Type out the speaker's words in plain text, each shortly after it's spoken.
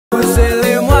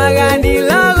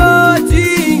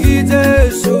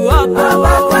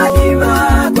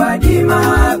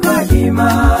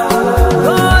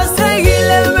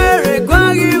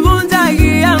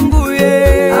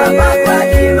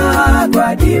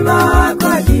dima,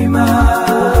 kwa dima.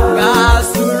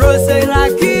 Kasuro sera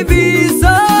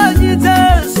kibiso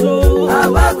niteso.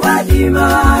 Awa kwa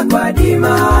dima, kwa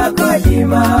dima, kwa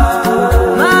dima.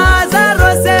 Mwazera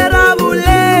sera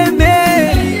buleme.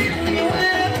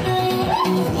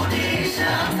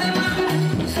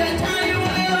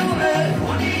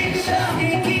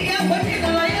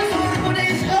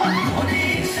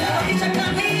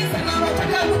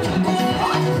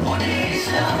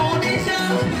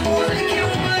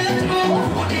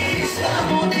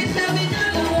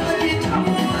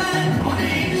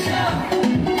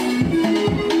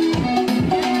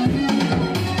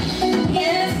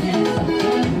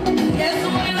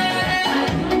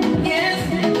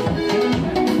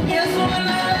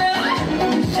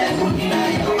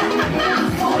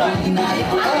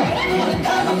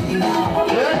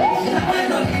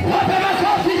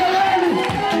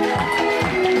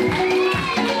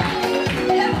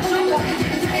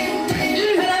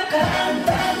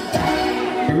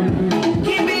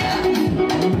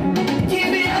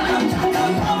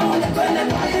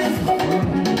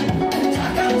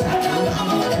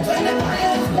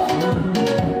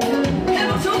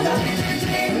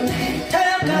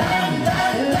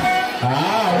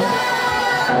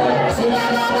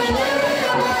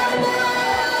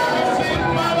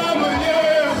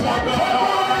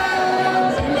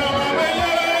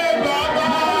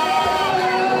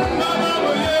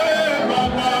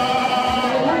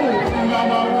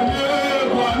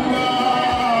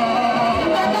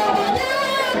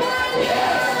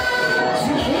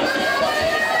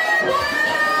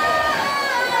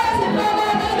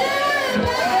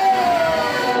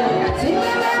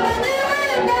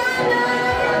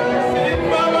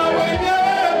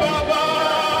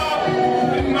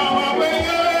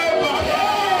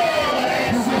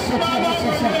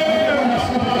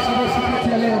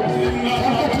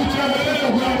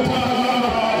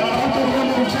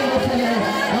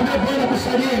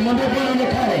 Mwambie Bwana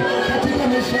onekane katika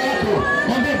maisha yako.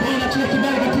 Mwambie Bwana achilie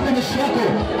kibali katika maisha yako.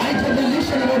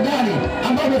 Haitajalisha ni gani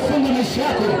ambayo umefunga maisha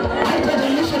yako.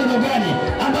 Haitajalisha ni gani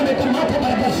ambayo umekamata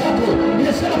baraka zako.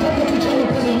 Nimesema katika kichwa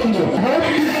cha Mungu.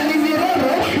 Ni miroro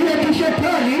ya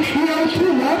kishetani ya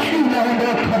uchuma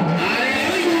inaondoka.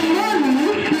 Imani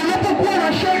inapokuwa na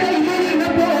shaka, imani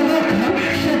inapoondoka,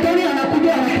 shetani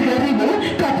anakuja anakujaribu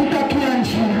katika kila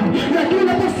njia. Lakini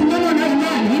unaposimama na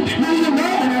imani, na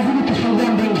imani anazidi kusonga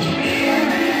mbele.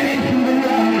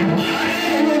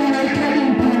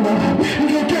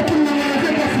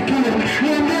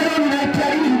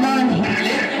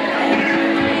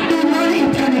 Imani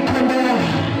itanikomboa.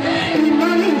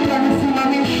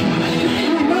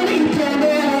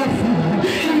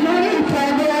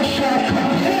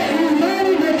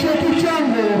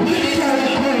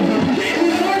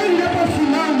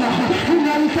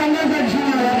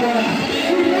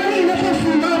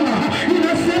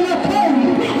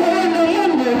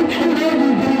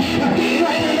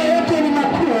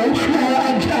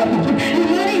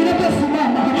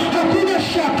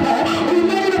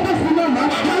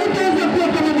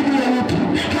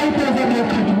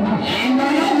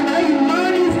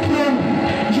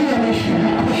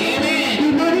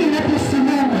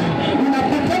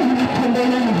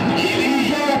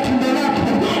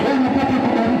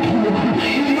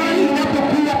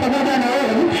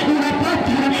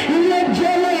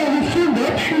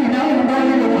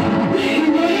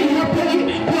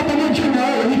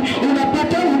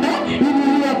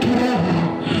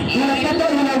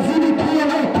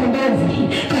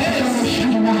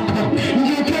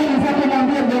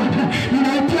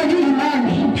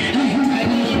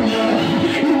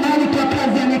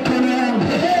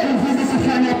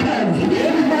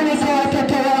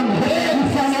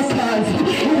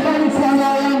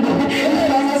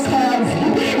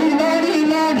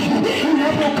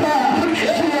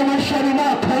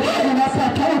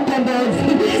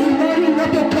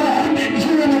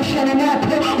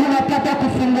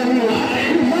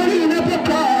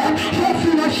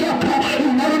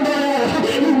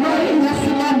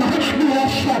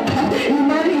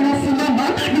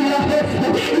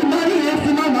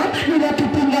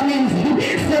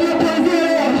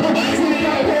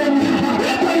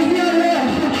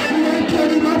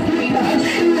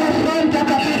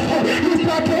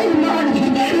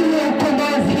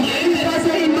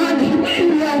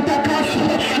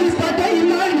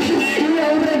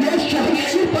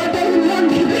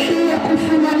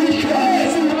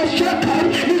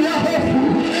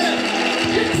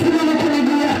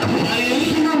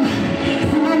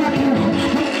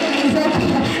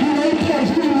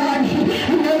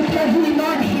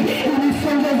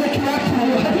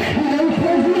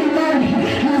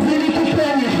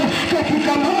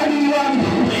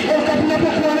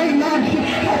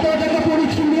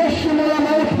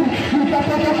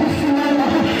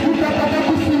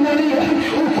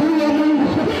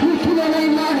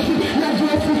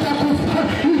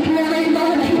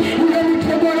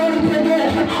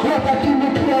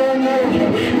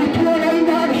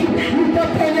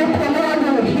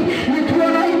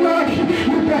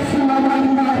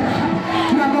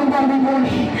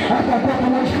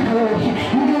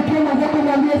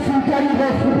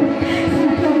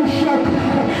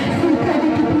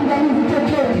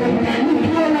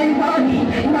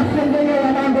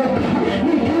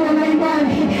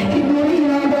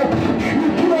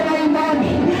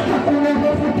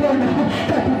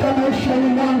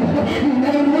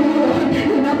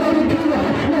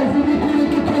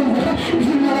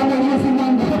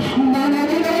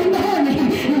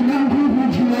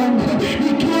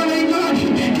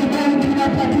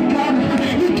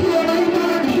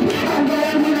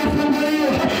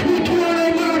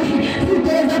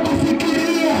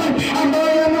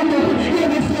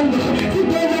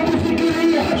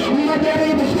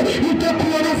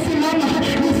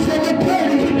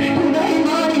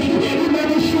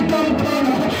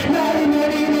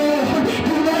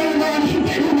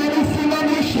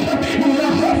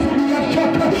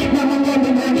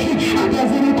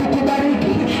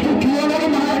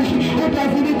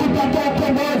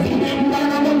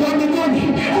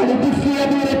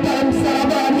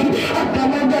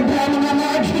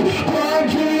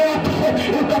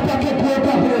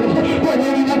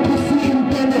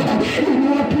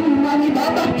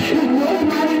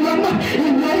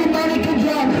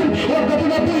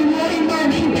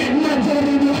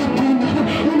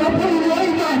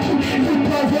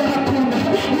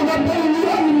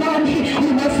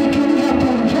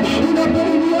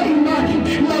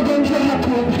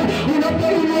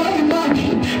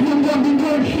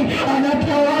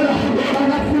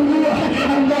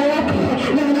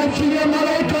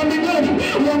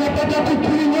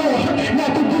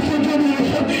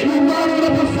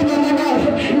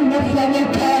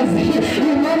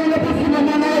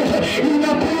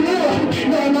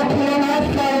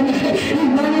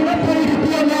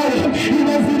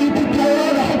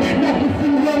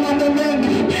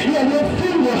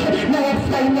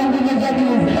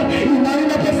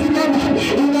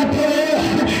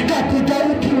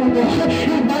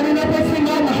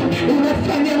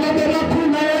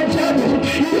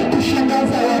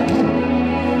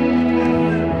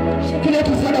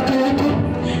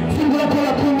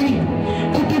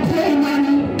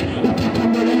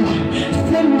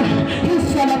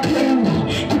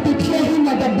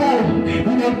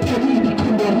 ninahitaji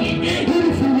nikomboe.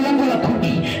 Hili fungu langu la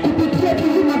 10 kupitia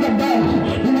hizi madhabahu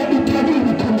ninahitaji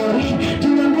nikomboe.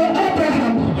 Tunaambia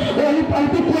Abraham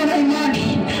alipokuwa na imani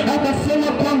akasema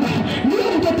kwamba ndio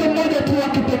mtoto mmoja tu wa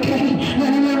kipekee na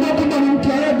nimeamua kwamba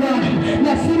nimtolee Bwana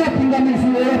na sina pingamizi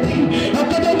yoyote.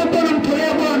 Wakati alipokuwa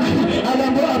namtolea Bwana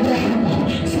aliambia Abraham,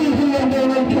 si huyo ambaye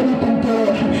unahitaji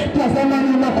kumtolea. Tazama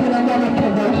nyuma kuna mwana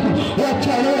kadhaa.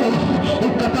 Wacha leo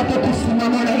ukapata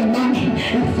kusimama na imani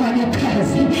ufanye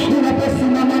kazi.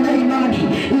 Unaposimama na imani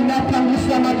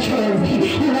inapangusa machozi.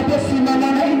 Unaposimama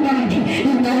na imani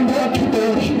inaondoa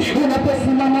kiburi.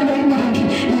 Unaposimama na imani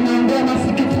inaondoa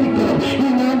masikitiko.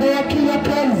 Inaondoa kila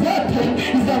kazi zote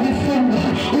za vifungo.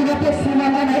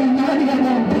 Unaposimama na imani ya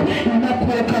Mungu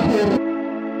inakuweka huru.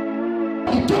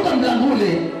 Kutoka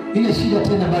mlangule ile shida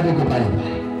tena bado iko pale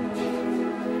pale.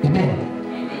 Amen.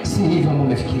 Si hivyo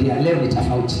mmefikiria leo ni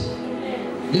tofauti.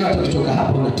 Leo tukitoka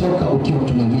hapo unatoka ukiwa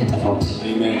mtu mwingine tofauti.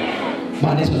 Amen.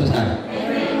 Bwana Yesu sana.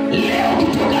 Leo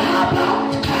kutoka hapa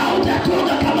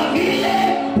hautatoka kama vile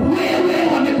wewe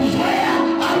wamekuzoea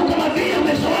au kama vile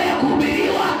umezoea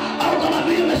kuhubiriwa au kama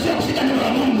vile umezoea kushika neno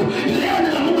la Mungu. Leo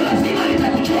neno la Mungu lazima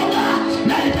litakuchonga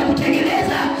na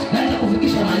litakutengeneza na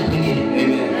litakufikisha mahali pengine.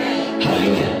 Amen.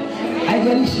 Haleluya.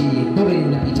 Haijalishi wewe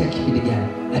unapitia kipindi gani,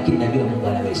 lakini najua Mungu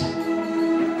anaweza.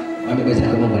 Ameweza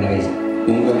kama Mungu anaweza.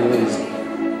 Mungu anaweza.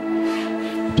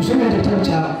 Tusome kitabu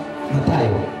cha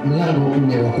Mathayo mlango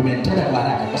 4:10 kwa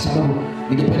haraka kwa sababu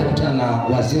ningependa kukutana na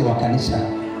wazee wa kanisa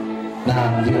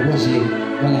na viongozi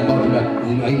wale ambao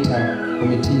tuliwaita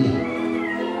komiti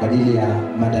kwa ajili ya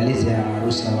maandalizi ya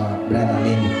harusi wa brother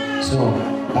Neni. So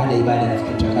baada ya ibada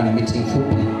nafikiri tutakuwa na meeting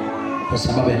fupi kwa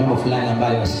sababu ya mambo fulani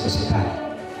ambayo yasikosekana.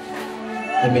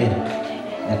 Amen.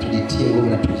 Na tujitie nguvu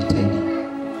na tujitahidi.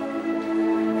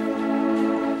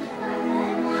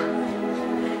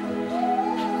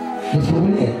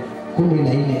 Nifungulie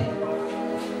 14.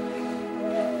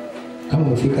 Kama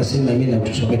umefika sema mimi na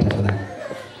utusomee tafadhali.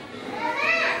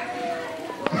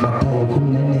 Mathayo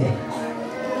 14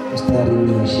 mstari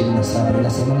ule wa 27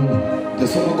 inasema nini?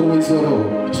 Tasoma kwa uwezo wa Roho.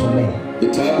 Tusomee.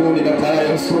 Kitabu ni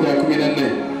Mathayo sura ya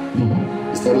 14.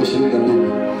 Mstari wa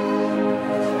 22.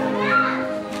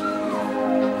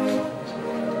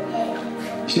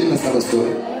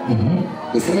 Story.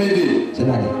 Nasema hivi.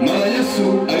 Mara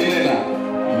Yesu alinena.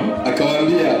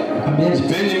 Akawaambia,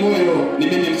 jipeni moyo, ni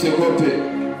mimi msiogope.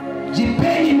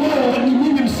 Jipeni moyo, ni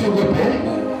mimi msiogope.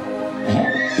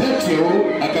 Petro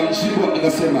akamjibu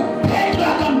akasema,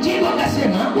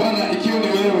 Bwana ikiwa ni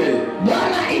wewe.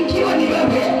 Bwana ikiwa ni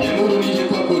wewe, niamuru nije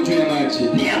kwako juu ya maji.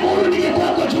 Niamuru nije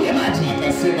kwako juu ya maji.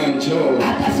 Akasema njoo.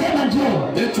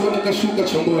 Petro akashuka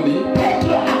chomboni.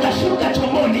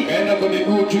 Akaenda kwa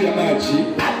miguu juu ya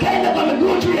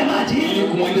maji. Ili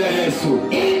kumwendea Yesu.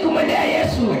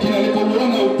 Lakini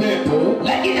alipouona upepo,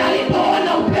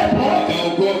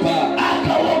 akaogopa.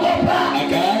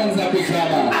 Akaanza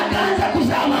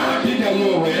kuzama. Akapiga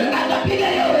yowe.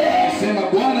 Akasema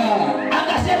Bwana,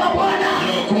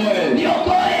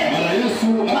 niokoe. Mara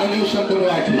Yesu akanyosha mkono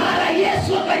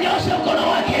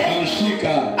wake.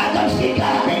 Akamshika.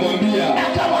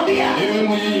 Akamwambia, ewe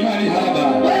mwenye imani haba.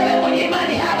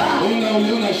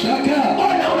 Unaona shaka?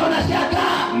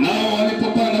 Nao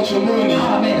walipopanda chomboni.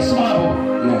 Amen. Sababu.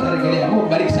 Narejelea. Mungu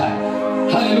bariki sana.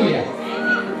 Haleluya.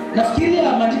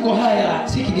 Nafikiria maandiko haya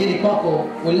si kigeni kwako,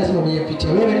 lazima uyapitie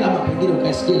wewe ama pengine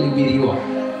ukasikia libiriwa.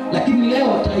 Lakini leo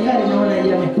tayari naona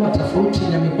yamekuwa tofauti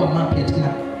na yamekuwa mapya tena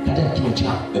katika kinywa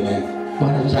chako. Amen.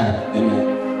 Bwana sana. Amen.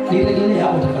 Nirejelee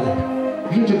hapo tafadhali.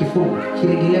 Hicho kifungu,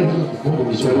 kirejelea hicho kifungu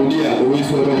vizuri. Rudia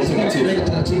uwezo wa Roho Mtakatifu. Ndio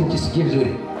taratibu kisikie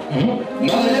vizuri.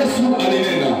 Mara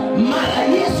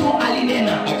Yesu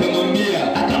alinena.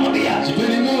 Akamwambia,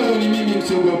 jipeni moyo, ni mimi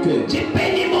msiogope.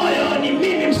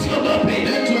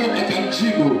 Petro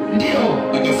akamjibu. Ndio.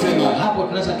 Akasema. Hapo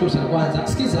tunaanza tu sana kwanza.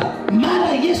 Sikiza. Mara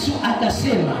Yesu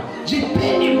akasema,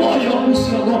 jipeni moyo,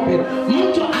 msiogope.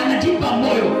 Mtu anajipa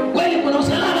moyo. Kweli kuna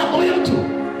usalama kwa huyo mtu.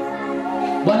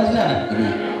 Bwana sana.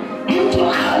 Mtu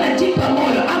anajipa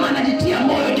moyo ama anajitia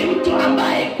moyo ni mtu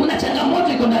ambaye kuna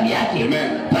changamoto iko ndani yake.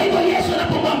 Kwa hivyo Yesu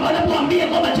anapoambia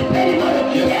kwamba jipeni moyo,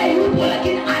 yeye yupo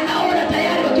lakini anaona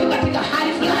tayari wakiwa katika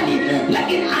hali fulani,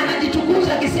 lakini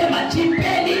anajitukuza akisema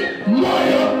jipeni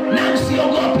moyo na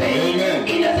msiogope.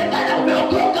 Inawezekana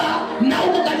umeokoka na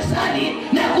uko kanisani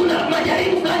na kuna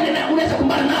majaribu fulani na unaweza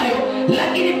kumbana nayo,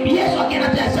 lakini Yesu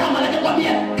akinatazama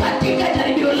anakuambia katika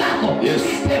jaribio lako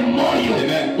jipe moyo,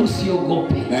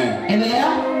 usiogope. Endelea.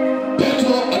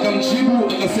 Petro akamjibu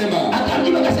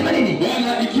akasema nini?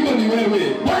 Bwana ikiwa ni wewe.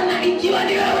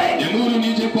 Niamuru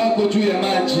nije kwako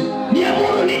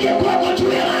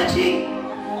juu ya maji.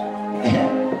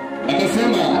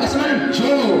 Akasema akasema nini?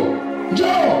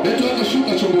 Njoo. Petro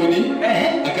akashuka chomboni.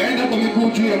 Akaenda kwa miguu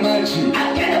juu ya maji.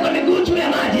 Akaenda kwa miguu juu ya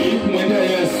maji. Ili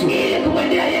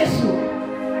kumwendea Yesu.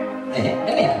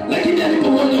 Lakini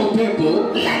alipouona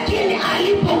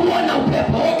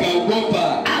upepo,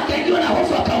 akaogopa. Akaingiwa na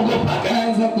hofu, akaogopa.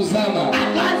 Akaanza kuzama.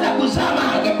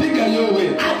 Akapiga yowe.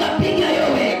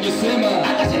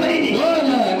 Akasema nini?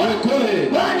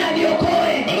 Bwana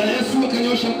niokoe. Bwana Yesu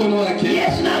akanyosha mkono wake.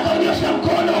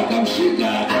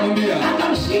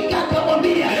 Akamshika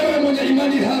akamwambia, ewe mwenye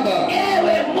imani haba.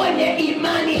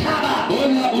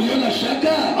 Bona uliona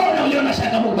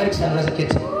shaka. Mungu bariki sana. Unaweza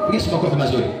keti. Yesu makofi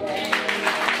mazuri.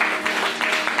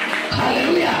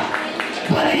 Haleluya.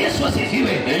 Bwana Yesu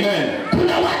asifiwe. Amen.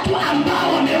 Kuna watu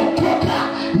ambao wameokoka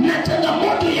na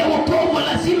changamoto ya wokovu.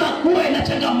 Lazima kuwe na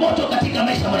changamoto katika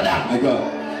maisha ya mwanadamu.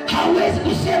 Hauwezi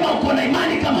kusema uko na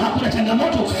imani kama hakuna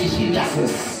changamoto ukaishinda.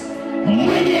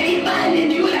 Mwenye imani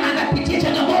ni yule anapitia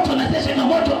changamoto na zile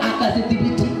changamoto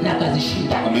akazidhibiti na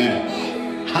akazishinda. Amen.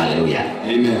 Haleluya.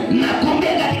 Amen.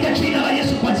 Nakuombea katika jina la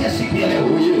Yesu kuanzia siku ya leo.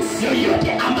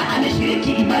 Yoyote ambaye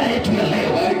anashiriki ibada yetu ya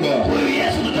leo, huyu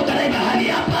Yesu kutoka naye mahali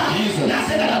hapa na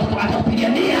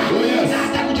atakupigania na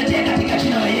atakutetea katika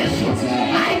jina la Yesu.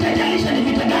 Haitajalisha ni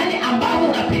vita gani ambavyo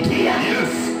unapitia.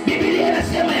 Biblia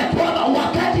inasema ya kwamba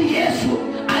wakati Yesu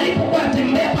alipokuwa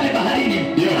anatembea pale baharini,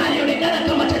 alionekana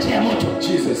kama cheche ya moto.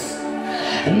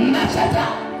 Na sasa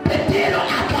Petro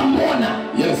akamwona.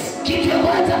 Kitu ya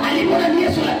kwanza alimwona ni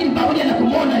Yesu, lakini pamoja na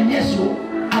kumwona Yesu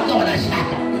akawa na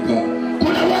shaka.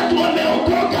 Kuna watu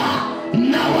wameokoka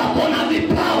na wako na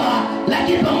vipawa,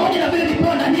 lakini pamoja na vile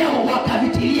vipawa ndani yao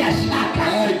wakavitilia shaka.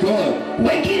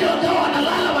 Wengine wakawa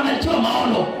wanalala wanatoa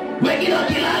maono, wengine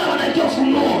wakilala wanatoa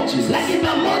funuo, lakini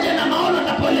pamoja na maono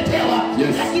atapoletewa,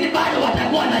 lakini bado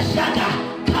watakuwa na shaka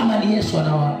kama ni Yesu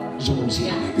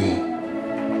anawazungumzia.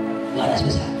 Bwana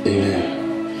asifiwe. Amen.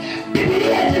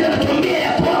 Biblia inatuambia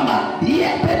ya kwamba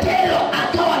Petro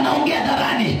akawa anaongea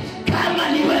hadharani, kama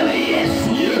ni wewe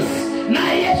Yesu.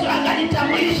 Na Yesu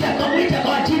akajitambulisha, akamwita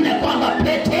kwa jina kwamba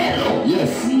Petro,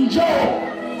 njoo.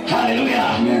 Haleluya.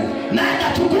 Na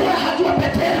akachukua hatua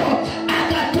Petro,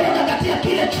 akatoka katika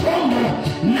kile chombo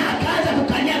na akaanza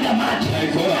kukanyaga maji.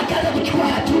 Akaanza kuchukua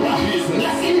hatua.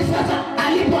 Lakini sasa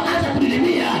alipoanza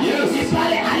kudilimia, ni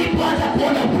pale alipoanza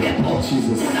kuona upepo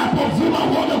unapovuma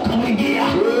uoga ukamwingia.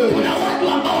 Kuna watu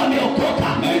ambao wameokoka,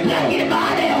 lakini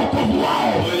baada ya wokovu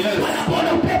wao wanapoona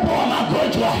upepo wa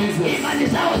magonjwa, imani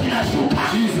zao zinashuka.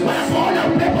 Wanapoona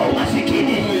upepo wa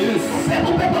umasikini,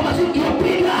 upepo wa masikini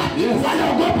ukipiga,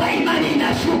 wanaogopa, imani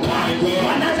inashuka,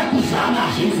 wanaanza kuzama.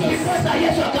 Sasa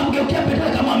Yesu akamgeukia Petro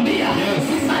akamwambia,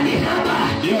 imani haba,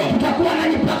 tutakuwa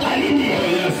nanyi mpaka lini?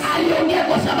 Aliongea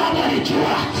kwa sababu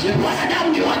alijua wanadamu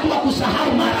ni watu wa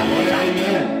kusahau mara moja.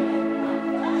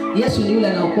 Yesu ni yule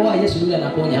anaokoa, Yesu ni yule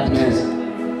anaponya.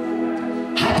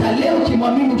 Hata leo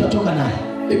ukimwamini utatoka naye.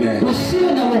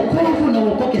 Usiwe na wokovu na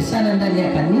uokoke sana ndani ya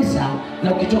kanisa,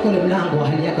 na ukitoka ule mlango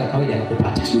hali yako ya kawaida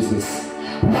inakupata.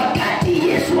 Wakati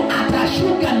Yesu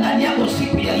atashuka ndani yako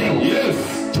siku ya leo,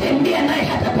 tembea naye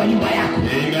hata kwa nyumba yako.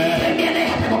 Tembea naye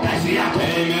hata kwa kazi yako.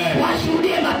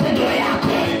 Washuhudie matendo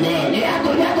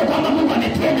yako kwamba Mungu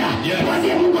ametenda.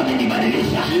 Mwambie Mungu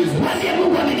amenibadilisha. Mwambie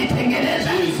Mungu amenitengeneza.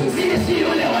 Mimi si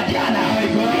yule wa jana,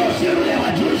 mimi si yule wa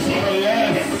juzi.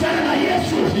 Nimekutana na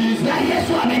Yesu na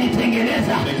Yesu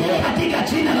amenitengeneza katika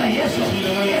jina la Yesu.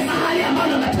 Mahali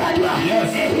ambalo natajwa,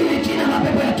 hili jina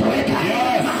mapepo yatoweka.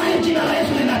 Mahali jina la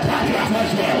Yesu linatajwa,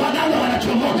 waganga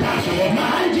wanachomoka.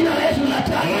 Mahali jina la Yesu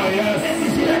linatajwa,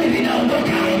 visirani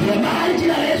vinaondoka. Mahali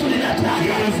jina la Yesu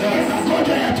linatajwa,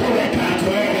 magonjwa yatoweka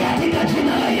katika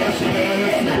jina la Yesu.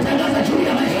 Natangaza juu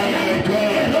ya maisha yako,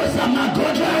 roho za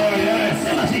magonjwa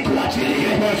sema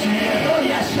zikuachilie. Roho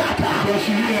ya shaka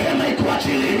sema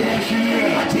ikuachilie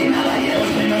kwa jina la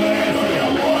Yesu. Roho ya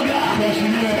uoga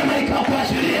sema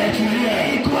ikuachilie.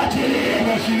 Ikuachilie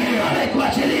mama,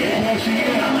 ikuachilie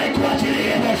mama,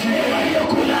 ikuachilie.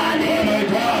 Waliokulaani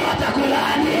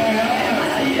watakulaani,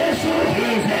 maana Yesu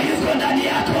yuko ndani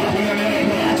yako.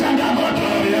 Ya changamoto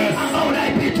ambao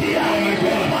unaipitia,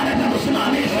 Bwana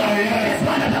atakusimamisha.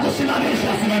 Bwana atakusimamisha.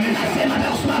 Nasema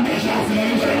atakusimamisha.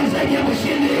 Wewe zaidi ya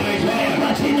mshindi kwa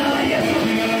jina la Yesu.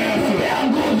 Pokea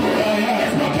nguvu,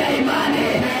 pokea imani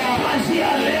kuanzia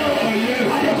leo.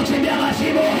 Wale kuchimbia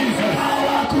mashimo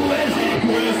hawakuwezi,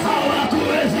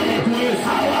 hawakuwezi,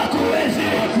 hawakuwezi,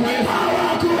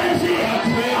 hawakuwezi,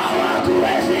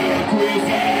 hawakuwezi.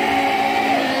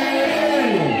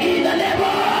 In the name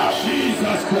of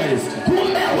Jesus Christ.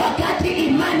 Kumbe wakati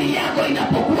imani yako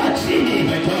inapokuwa chini,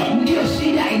 ndio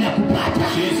shida inakupata.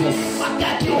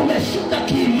 Wakati umeshuka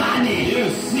kiimani,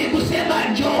 ni kusema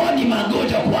njooni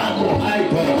magonjwa kwangu.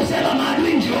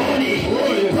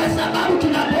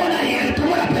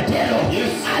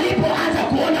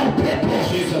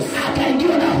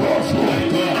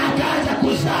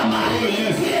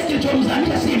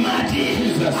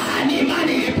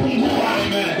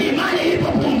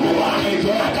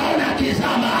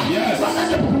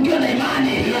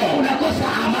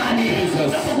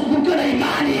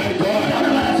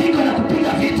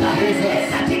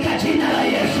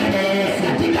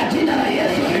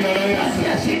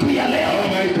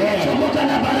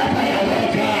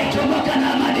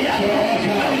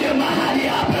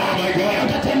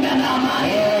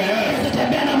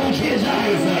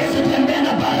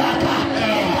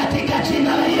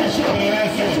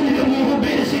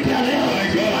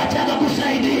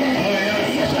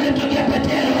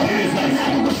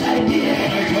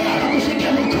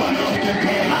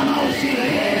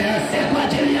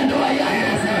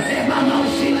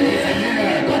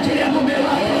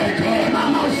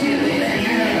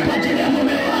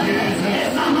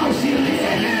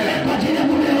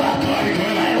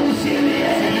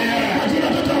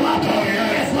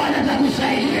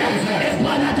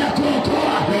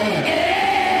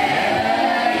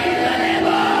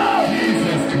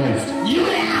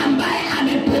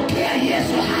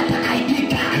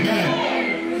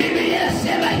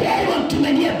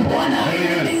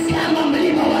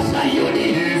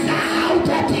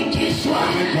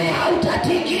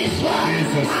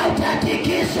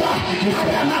 hautatikiswa.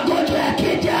 Hata magonjwa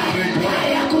yakija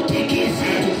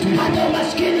hayakutikisi, hata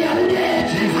umaskini ya uje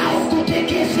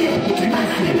haukutikisi.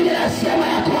 Maana Biblia inasema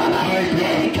ya kwamba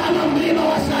ni kama mlima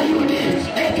wa Sayuni.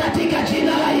 Katika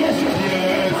jina la Yesu,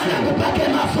 Bwana kupake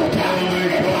mafuta,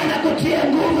 Bwana kutie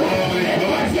nguvu.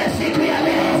 Kuanzia siku ya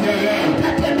leo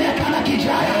utatembea kama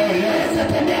kijana,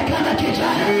 utatembea kama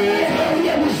kijana.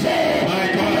 Uye mzee,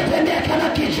 utatembea kama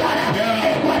kijana.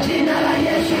 Kwa jina la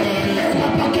Yesu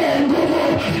ukapokee nguvu.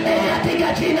 Katika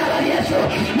jina la Yesu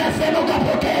nasema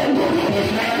ukapokee nguvu.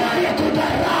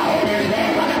 Waliyekudharau,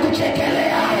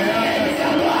 wanakuchekelea,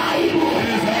 aibu,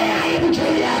 aibu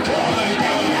juu yako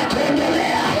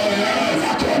inakuondolea,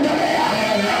 inakuondolea,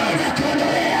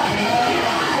 inakuondolea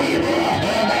aibu,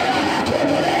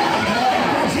 inakuondolea.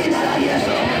 Kwa jina la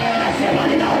Yesu nasema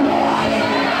ninaondoa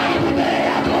aibu mbele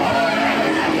yako,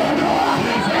 ninaiondoa,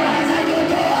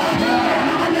 ninaiondoa,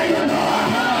 ninaiondoa,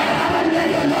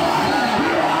 ninaiondoa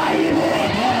aibu,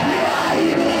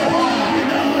 aibu,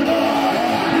 ninaondoa,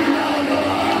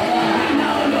 ninaondoa,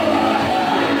 ninaondoa,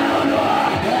 ninaondoa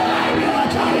aibu ya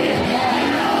wachawi,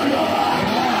 ninaondoa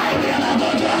aibu ya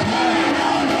magonjwa,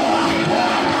 ninaondoa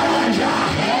karanja,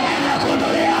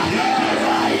 ninakuondolea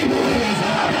aibu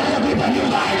ya kuiba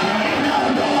nyumba,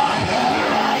 ninaondoa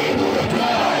aibu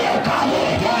ya ukame,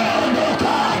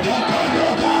 ondoka,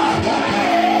 ondoka.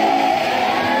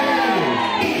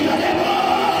 Ilo lebo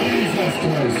Jesus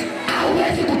Christ.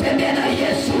 Hauwezi kutembea na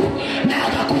Yesu na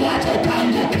akakuacha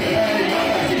ukaanguke.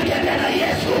 Hauwezi kutembea na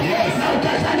Yesu na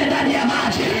ukazame ndani ya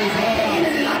maji.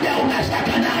 Ili labda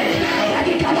unashaka naye,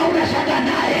 lakini kama unashaka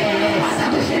naye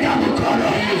atakushika mkono,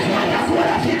 atakuwa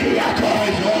rafiki yako,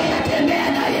 utatembea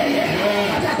na yeye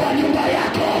hata kwa nyumba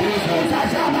yako,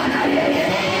 utazama na yeye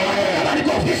kama ni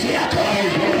kwa ofisi yako,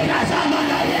 utazama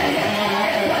na yeye.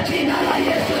 Kwa jina la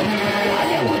Yesu,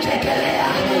 waliokuchekelea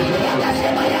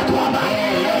wakasema ya kwamba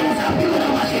utapigwa na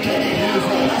masikini,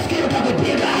 masikini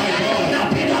utakupiga,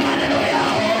 napiga maneno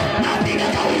yao, napiga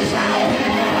kauli zao.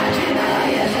 Kwa jina la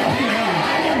Yesu,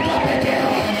 aliyemtoa Petro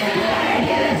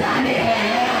gerezani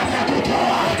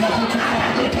atakutoa,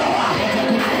 atakutoa,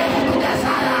 atakutoa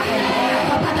sana,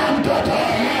 akapata mtoto.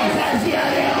 Kuanzia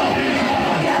leo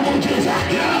pokea muujiza,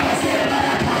 pokea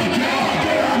baraka,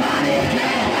 pokea amani.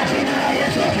 Kwa jina la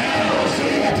Yesu,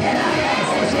 usilie tena,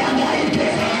 usihangaike.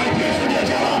 Yesu ndio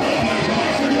jawabu,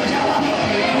 Yesu ndio jawabu,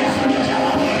 Yesu ndio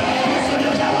jawabu, Yesu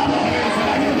ndio jawabu.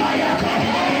 Kwa nyumba yako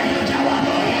ndio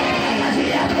jawabu, kwa kazi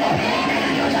yako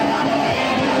ndio jawabu.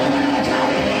 Kama na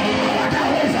wachawi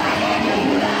wataweza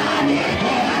kulaani,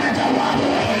 ana jawabu,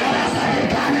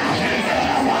 anapatikana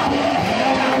jawabu,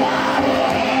 jawabu,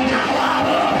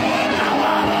 jawabu,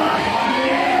 jawabu.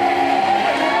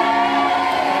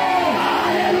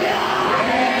 Haleluya!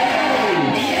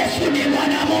 Yesu ni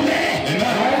mwanamume.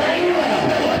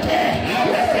 Wanaume wote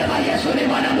wasema Yesu ni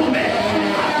mwanamume.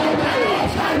 Upande wa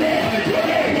ufalme,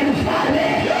 yeye ni mfalme.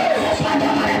 Upande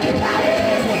wa Marekani,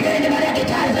 yeye ni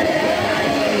Marekani.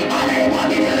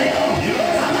 Anayemwamini leo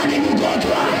kama ni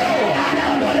mgonjwa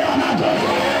anaondolewa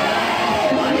magonjwa.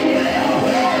 Anayemwamini leo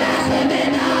aseme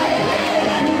naye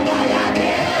na nyumba yake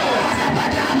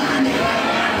atapata amani,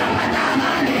 atapata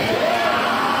amani.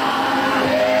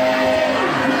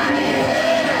 Amani,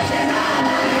 nasema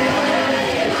amani,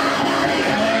 nasema amani,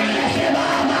 nasema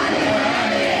amani.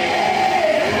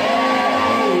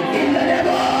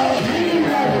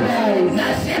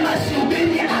 Nasema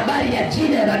subiri habari ya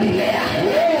jina la Biblia,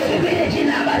 subiri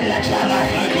jina habari la chama,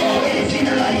 subiri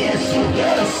jina la Yesu.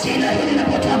 Jina hili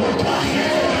linapotamkwa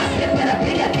pepo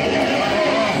anapiga kelele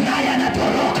naye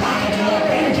anatoroka.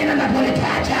 Hili jina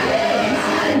napolitaja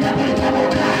mahali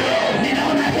nitapolitamka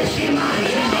ninaona heshima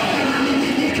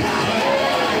inamiminika.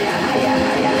 Haya, haya,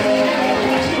 haya.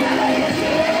 Kwa jina la Yesu,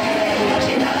 kwa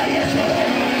jina la Yesu,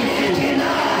 hili jina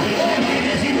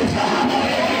limezidi ufahamu.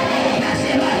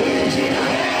 Nasema hili jina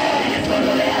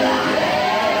linatuondolea laana.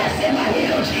 Nasema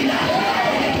hilo jina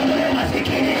linatuondolea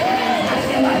umasikini.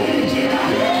 Nasema hili jina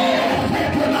linatufanya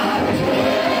tuwe maarufu.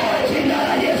 Jina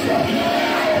la Yesu,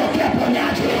 pokea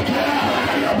ponyaji,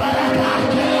 pokea baraka.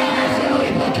 Nasema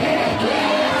uipokee,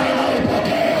 nasema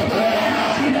uipokee.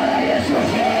 Jina la Yesu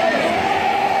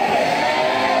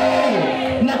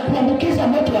na kuambukiza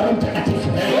moto wa Roho Mtakatifu.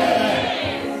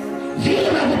 Vile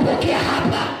unavyopokea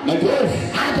hapa,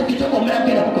 hata ukitoka mlango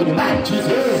na kuko nyumbani,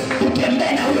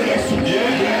 utembee na huyo Yesu.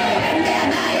 Tembea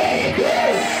naye.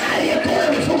 Aliyekuwa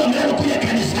amefunga mlango kuja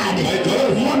kanisani,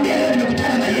 mwambie leo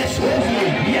nimekutana na Yesu.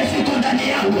 Yesu yuko ndani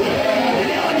yangu.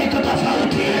 Leo niko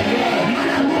tofauti.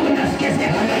 Maana Mungu nasikia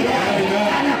sema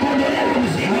anakuondolea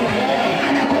mzigo,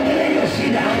 anakuondolea hiyo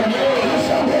shida,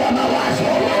 msongo wa mawazo.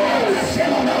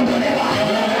 Nasema unaondolewa.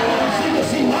 Mzigo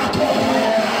si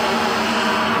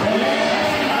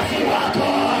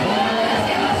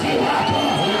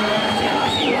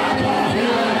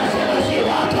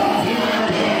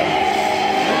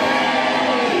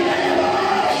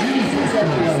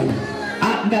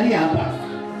Angalia hapa.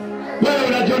 Wewe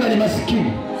unajiona ni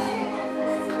masikini.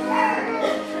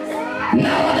 Na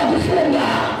watakufunga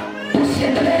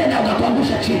usiendelee na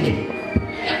ukakuangusha chini.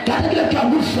 Katika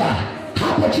kuangusha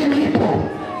hapo chini ipo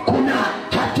kuna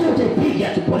hatua utapiga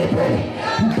tu pole pole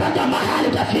mpaka mahali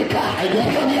utafika. Hiyo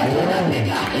ni hatua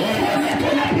unapiga. Hiyo ni hatua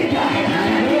unapiga.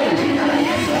 Jina la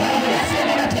Yesu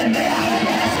nasema unatembea.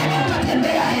 Nasema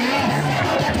utatembea. Nasema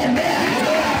utatembea.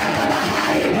 Kama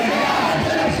hai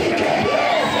unafika.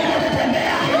 Nasema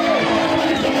utatembea. Kama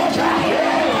ni moja.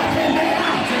 Utatembea.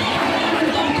 Kama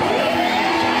ni mkono.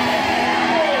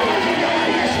 Jina la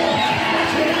Yesu.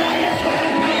 Jina la Yesu.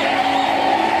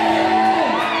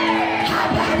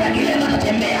 Hata kilema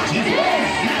utatembea.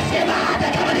 Nasema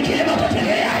hata kama ni kilema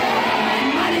utatembea.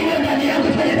 Imani hiyo ndani yangu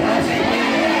ifanye kazi.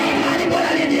 Imani Bwana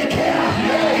aliniwekea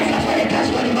ikafanye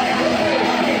kazi kwa nyumba yangu.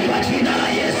 Kwa jina la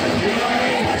Yesu.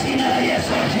 Kwa jina la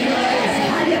Yesu.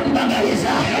 Hali ya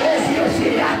kubangaiza sio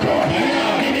siri yako.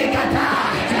 Nimekataa.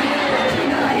 Kwa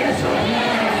jina la Yesu.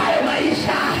 Hayo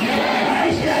maisha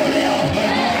ya leo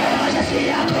maisha si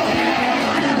yako.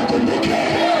 Bwana kukumbuke.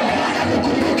 Bwana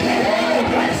kukumbuke.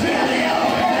 Kuanzia leo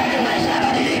maisha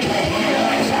badilike.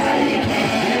 Maisha badilike.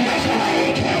 Maisha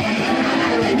badilike.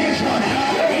 Dimension.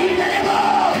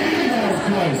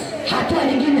 Hatua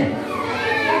nyingine.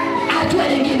 Hatua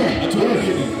nyingine.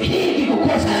 Hii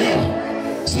ikikukosa leo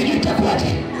sijui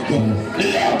itakuwaje.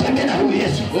 Leo tembea na huyu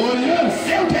Yesu.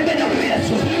 Leo tembea na huyu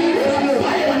Yesu.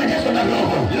 Wale wanajazwa na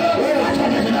roho. Watu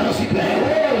wanajazwa na roho siku ya leo.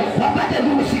 Wapate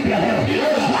nguvu siku ya leo.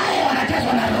 Wale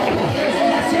wanajazwa na roho.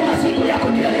 Nasema siku yako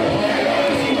ni ya leo.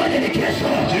 Usingoje ni kesho.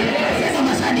 Nasema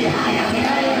masani haya.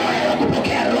 Wale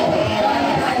wakupokea roho.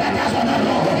 Watajazwa na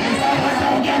roho.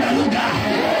 Wataongea na lugha.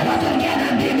 Wataongea na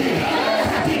ndimi.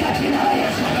 Katika jina la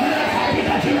Yesu.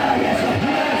 Katika jina la Yesu.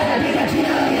 Katika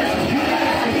jina la Yesu.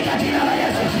 Katika jina la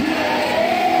Yesu.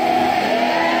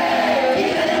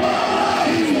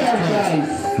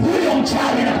 Huyo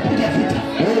mchawi anakupiga vita.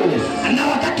 Na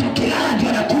wakati ukilala ndio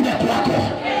anakuja kwako.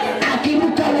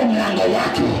 Akiruka huo mlango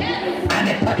wako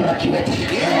amepatwa na kiwete.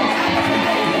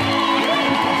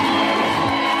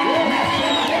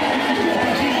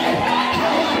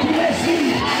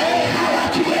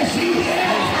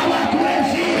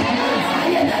 Hawakuwezi.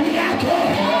 Aliye ndani yako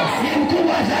ni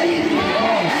mkubwa zaidi.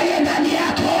 Aliye ndani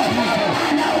yako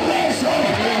ana uwezo.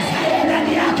 Aliye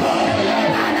ndani yako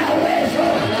ana uwezo.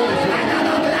 Ana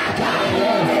mamlaka.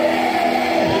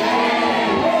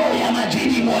 Ya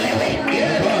majini molewe.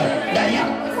 Ndani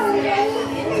yako.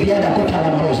 Biada kota la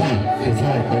marozani.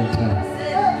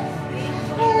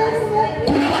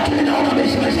 Kuna watu ninaona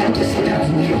maisha kuteseka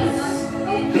kuvulio.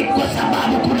 Kwa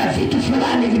sababu kuna vitu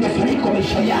fulani vimefanyika kwa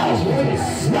maisha yao.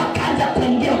 Wakaanza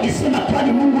kuongea wakisema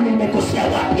kwani Mungu nimekosea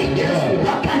wapi?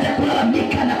 Wakaanza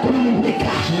kulalamika na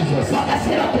kunung'unika.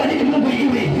 Wakasema kwa nini Mungu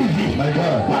iwe hivi?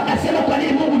 Wakasema kwa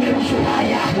nini Mungu umeruhusu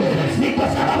haya? Ni kwa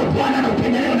sababu Bwana ana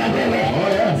upendeleo na wewe.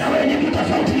 Na wewe ni mtu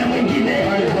tofauti na mwingine.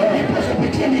 Ndipo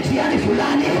kupitia mitihani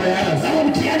fulani. Na huo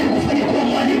mtihani kufanya kuwa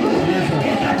mwalimu.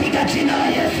 Katika jina la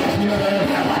Yesu.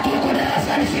 Na watu wako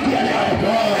darasani siku ya leo.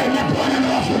 Na Bwana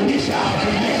anawafundisha.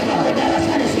 Wako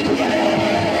darasani siku ya leo.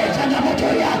 Changamoto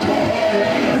yako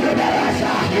hiyo ndio darasa.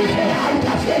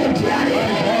 Hautafeli mtihani.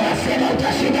 Nasema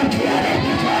utashinda mtihani.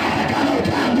 Hata kama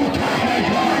utaanguka.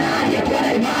 Maana aliyekuwa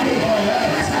na imani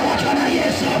sasa watu na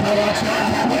Yesu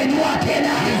atamwinua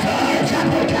tena.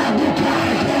 Japo utaanguka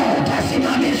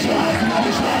utasimamishwa.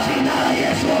 Kwa jina la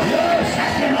Yesu.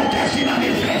 Nasema utashinda.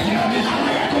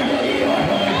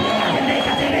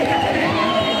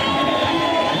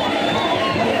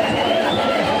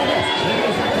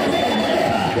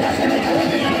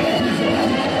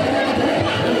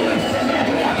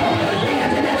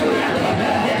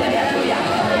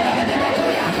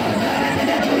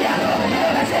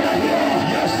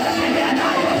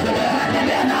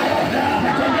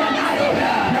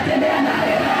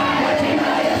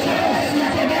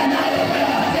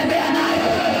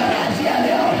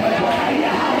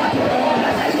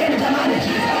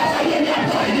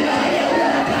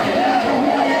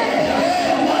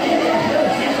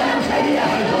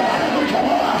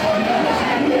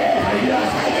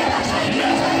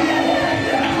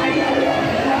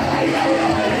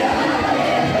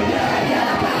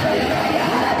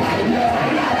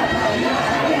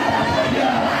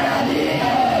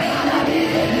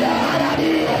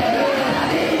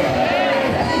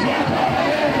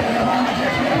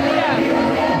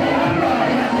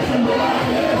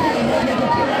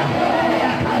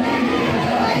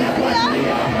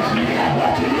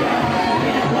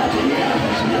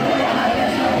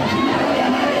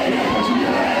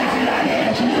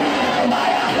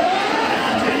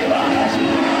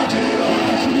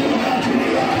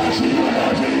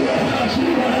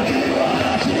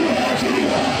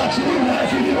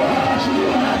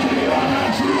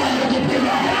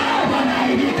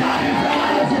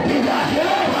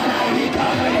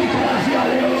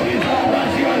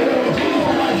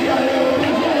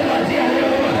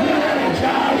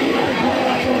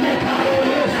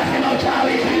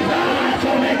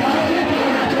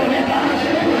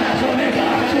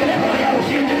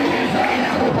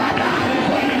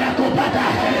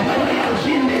 baraka, roho ya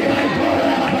ushindi, roho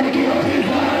ya mafanikio,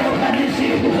 roho ya ufanisi,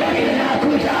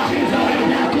 inakuja,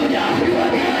 inakuja,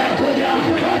 inakuja,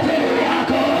 juu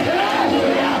yako, juu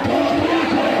yako,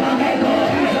 mahangaiko,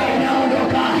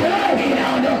 inaondoka,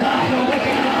 inaondoka,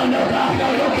 inaondoka,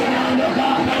 inaondoka,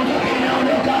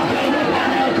 inaondoka,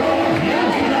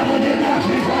 inavunjika.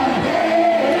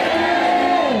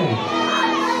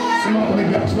 Simama kwa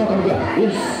miguu, simama kwa miguu.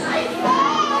 Yes.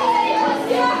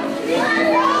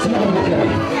 Simama kwa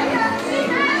miguu.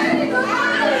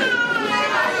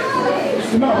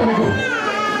 Simama kwa miguu.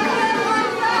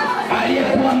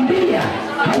 Aliyekuambia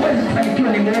hawezi kufanikiwa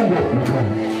ni Mungu.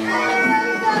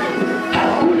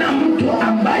 Hakuna mtu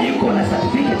ambaye yuko na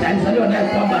certificate alizaliwa naye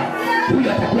kwamba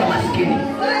huyu atakuwa maskini.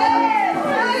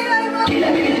 Kila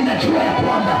mimi ninajua ya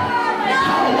kwamba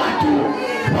hao watu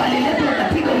waliletwa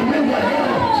katika ulimwengu wa leo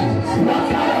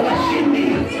wakawa washindi,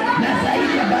 na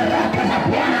zaidi ya baraka za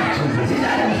Bwana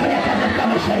zinaanza kufanya kazi katika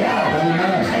maisha yao.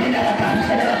 Saidia haraka,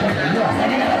 saidia haraka, saidia haraka,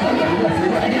 saidia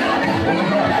haraka,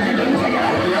 kazi ndio saidia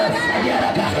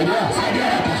haraka, saidia haraka, saidia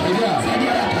haraka, saidia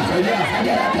haraka,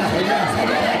 saidia haraka, saidia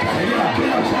haraka,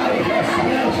 kila uchawi,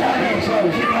 kila uchawi,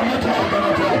 shika moto, shika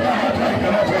moto, shika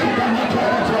moto, shika moto,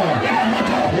 shika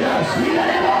moto, bila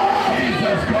leo,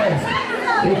 Jesus Christ.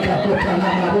 Ikakuta na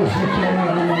marushi tena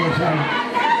na mwanadamu.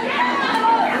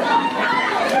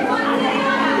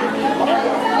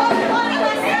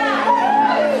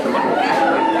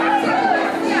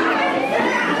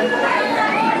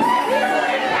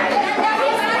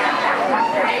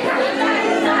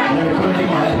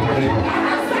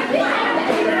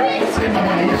 Sema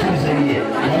Bwana Yesu nisaidie.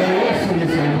 Bwana Yesu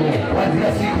nisaidie. Kuanzia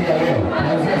siku ya leo,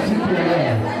 kuanzia siku ya leo,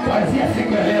 kuanzia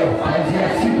siku ya leo, kuanzia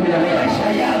siku ya leo, maisha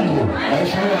yangu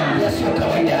yasiyo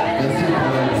kawaida.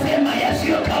 Sema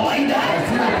yasiyo kawaida.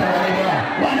 Yasiyo kawaida.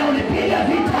 Wanaonipiga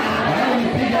vita,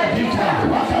 wanaonipiga vita,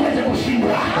 wakaweze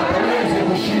kushindwa, wakaweze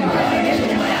kushindwa. Warejeshe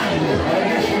nyuma yangu,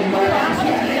 warejeshe nyuma yangu.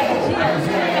 Kuanzia leo,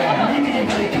 kuanzia leo, mimi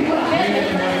nimebarikiwa, mimi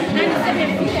nimebarikiwa,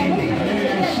 mimi ni mshindi, mimi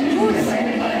ni mshindi.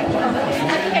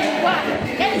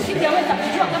 Yaani sijaweza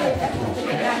kujua kama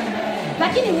itatokea.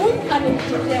 Lakini Mungu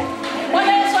amenitendea.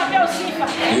 Bwana Yesu apewe sifa.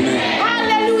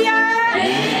 Haleluya.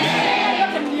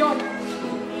 Yote mliona.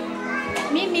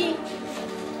 Mimi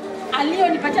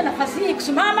alionipatia nafasi hii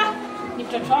kusimama ni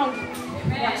mtoto wangu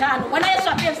wa 5. Bwana Yesu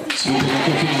apewe sifa. Bwana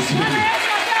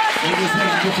Yesu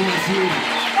apewe sifa.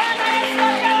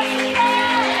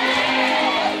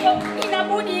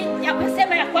 Inabudi ya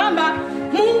kusema ya kwamba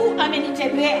Mungu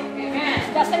amenitendea.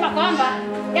 Sitasema kwamba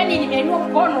yani nimeinua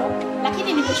mkono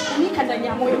lakini nimeshukumika ndani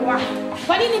ya moyo wangu.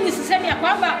 Kwa nini nisiseme ya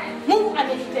kwamba Mungu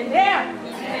amenitendea?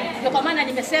 Ndio kwa maana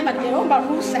nimesema nimeomba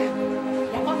ruhusa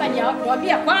ya kwamba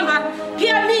niwaambia kwamba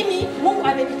pia mimi Mungu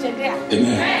amenitendea.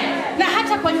 Na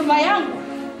hata kwa nyumba yangu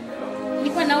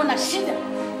nilikuwa naona shida.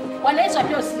 Bwana Yesu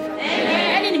apewe sifa.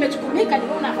 Yaani nimechukumika,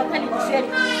 nimeona afadhali niseme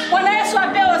Bwana Yesu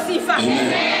apewe sifa.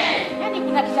 Yaani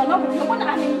kuna kijana wangu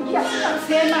nimeona ameingia, sina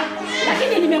kusema,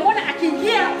 lakini nimemwona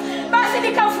akiingia, basi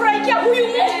nikamfurahikia huyu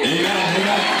Mungu.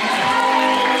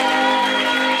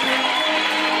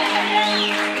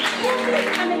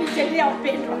 Amenitendea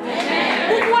upendo.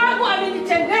 Mungu wangu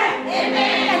amenitendea.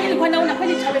 Yaani nilikuwa naona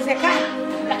kweli itawezekana,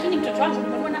 lakini mtoto wangu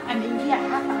nimeona ameingia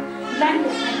hapa ndani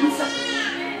ya kanisa.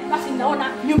 Basi naona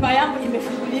nyumba yangu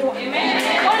imefunguliwa.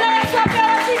 Bwana Yesu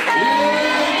apewe sifa.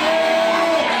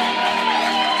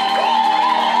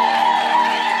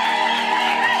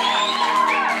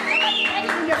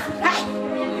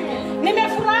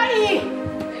 Nimefurahi.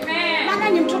 Maana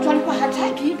ni mtoto alikuwa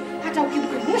hataki hata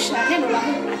ukimkumbusha neno la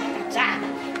Mungu anakataa.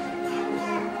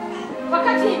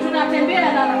 Wakati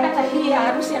tunatembea na nakata hii ya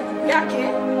harusi ya ndugu yake,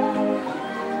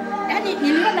 yaani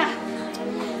niliona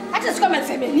hata siku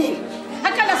amesema nini,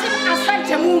 hata nasema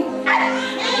asante Mungu.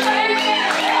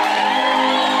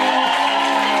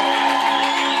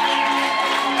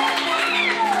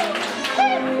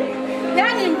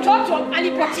 Yaani mtoto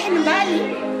alipotea nyumbani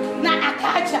na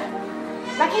akaja,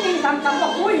 lakini nikamtambua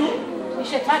huyu ni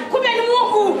shetani, kumbe ni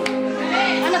Mungu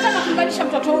anataka kumbadilisha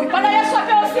mtoto huyu. Bwana Yesu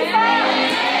apewe sifa.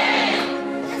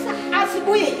 Sasa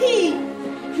asubuhi hii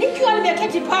nikiwa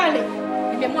nimeketi pale,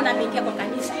 nimemwona ameingia kwa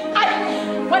kanisa.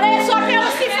 Bwana Yesu apewe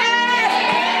sifa.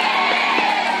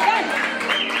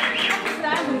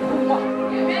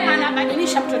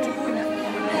 Anabadilisha mtoto huyu.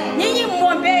 Nyinyi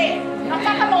muombe.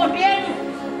 Nataka maombi yenu.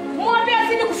 Muombe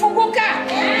azidi kufunguka.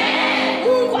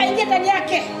 Mungu aingie ndani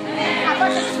yake.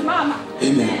 Apate kusimama.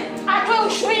 Amen. Atoe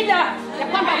ushuhuda ya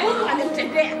kwamba Mungu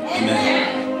amemtendea.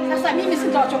 Amen. Sasa mimi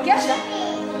sitawachokesha.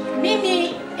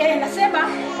 Mimi nasema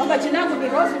kwamba jina langu ni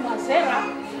Mwazera.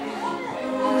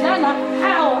 Jana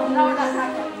hao naona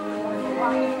hapa.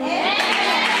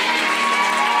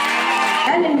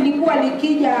 nilikuwa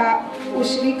nikija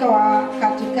ushirika wa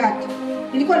katikati.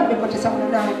 Nilikuwa nimepoteza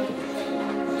mwanangu.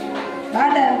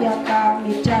 Baada ya miaka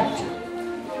 3.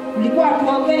 Nilikuwa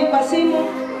tuongei kwa simu.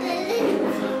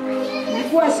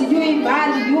 Nilikuwa sijui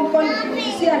mahali yuko,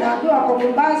 nilisikia naambiwa kwa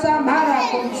Mombasa, mara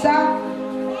kwa Msaa.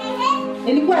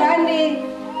 Nilikuwa yani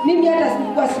mimi hata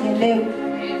sikuwa sielewi.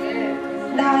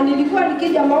 Na nilikuwa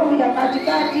nikija maombi ya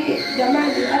katikati,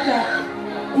 jamani hata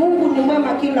Mungu ni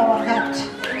mwema kila wakati.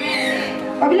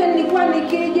 Kwa vile nilikuwa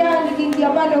nikiingia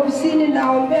pale ofisini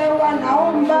naombewa,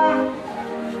 naomba,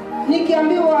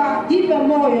 nikiambiwa jipe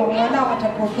moyo mwanao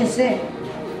atakuongezea.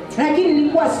 Lakini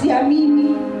nilikuwa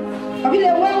siamini. Kwa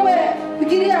vile wewe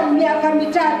fikiria miaka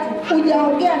 3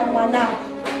 hujaongea na mwanao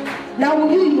na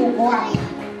hujui yuko wapi.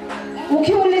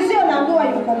 Ukiulizia unaambiwa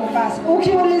yuko Mombasa.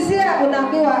 Ukiulizia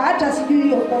unaambiwa hata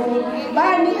sijui yuko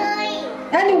nyumbani.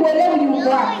 Yaani uelewi yuko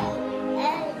wapi.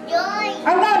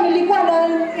 Angalau nilikuwa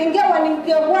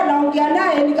ningekuwa naongea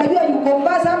naye nikajua yuko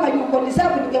Mombasa ama yuko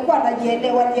Nisabu, ningekuwa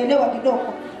najielewa kidogo.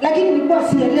 Lakini nilikuwa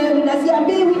sielewi na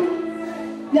siambiwi.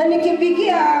 Na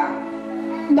nikipigia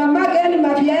mamake yani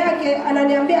mafia yake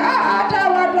ananiambia hata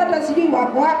watu hata sijui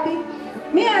wako wapi.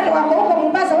 Mimi hata wako huko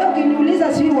Mombasa, wewe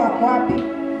ukiniuliza sijui wako wapi.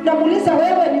 Namuuliza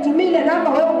wewe nitumie namba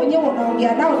wewe mwenyewe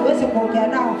unaongea nao niweze kuongea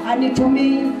nao.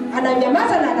 Anitumii,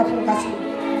 ananyamaza na anafunga simu.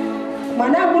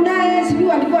 Mwanangu naye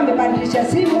sijui alikuwa amebadilisha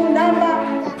simu namba,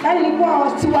 yani nilikuwa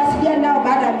siwasiliana nao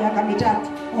baada ya miaka 3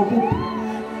 au vipi.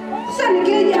 Sasa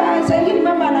nikija saa nyingine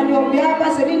mama ananiombea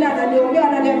hapa, Selina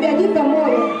ananiambia jipe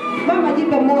moyo. Mama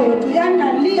jipe moyo tu. Yani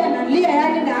nalia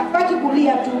yani na baki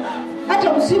kulia tu.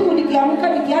 Hata usiku nikiamka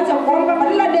nikianza kuomba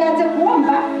badala nianze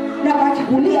kuomba na baki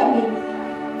kulia mimi.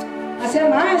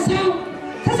 Nasema sawa.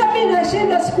 Sasa mimi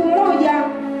nashinda siku moja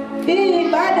hii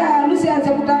baada ya harusi aanze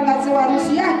kutangaza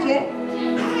harusi yake.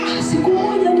 Siku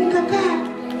moja nikakaa.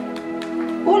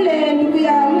 Ule ndugu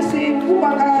ya harusi mkubwa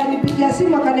akanipigia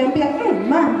simu akaniambia,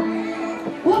 "Mama,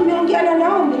 wewe umeongea na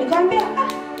Naomi?" Nikamwambia,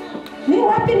 "Mimi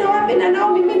wapi na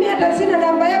Naomi? Mimi hata sina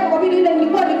namba yako kwa vile ile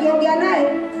nilikuwa nikiongea naye.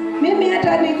 Mimi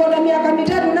hata niko na miaka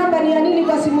 3 namba ni ya nini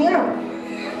kwa simu yangu?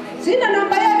 Sina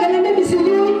namba yake na mimi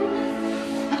sijui."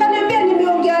 Akaniambia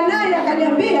nimeongea naye,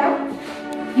 akaniambia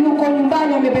yuko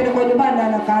nyumbani, amepelekwa nyumbani na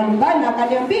anakaa nyumbani,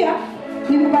 akaniambia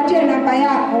nikupatie namba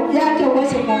yake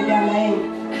uweze kuongea na yeye.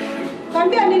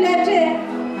 Nikamwambia niletee.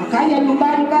 Akaja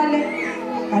nyumbani pale,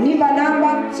 anipa namba,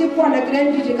 sikuwa na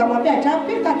credit, nikamwambia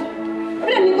tapika.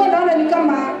 Vile nilikuwa naona ni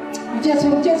kama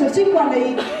mchezo sikuwa na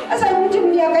hii. Sasa mtu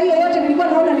miaka hiyo yote nilikuwa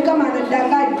naona ni kama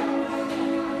anadanganya.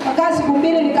 Mpaka siku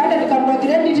 2 nikaenda nikanunua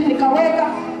credit nikaweka.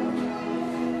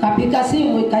 Kapika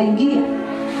simu ikaingia.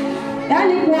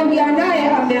 Yaani kuongea naye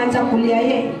ameanza kulia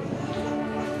yeye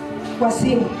kwa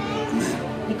simu.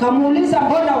 Nikamuuliza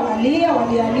mbona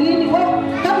walia nini? Wewe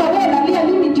kama wewe unalia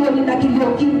mimi ndio nina kilio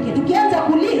kingi. Tukianza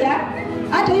kulia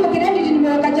hata hiyo credit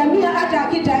nimeweka jamii hata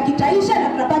kitaisha na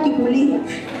tunabaki kulia.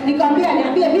 Nikamwambia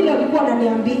niambie vile ulikuwa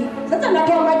unaniambia. Sasa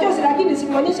natoa machozi lakini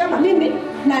sikuonyesha kama mimi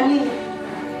nalia.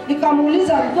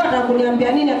 Nikamuuliza alikuwa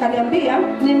anakuniambia nini? Akaniambia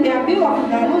nimeambiwa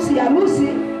kuna harusi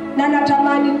na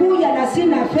natamani kuja na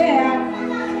sina fare.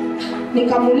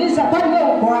 Nikamuuliza kwani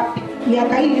wewe uko wapi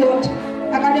miaka hii yote?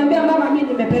 Akaniambia mama mimi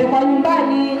nimepelekwa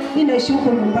nyumbani, mimi naishi huko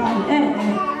nyumbani.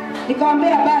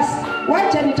 Nikamwambia basi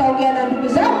wacha nitaongea na ndugu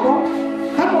zako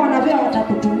kama wanavyo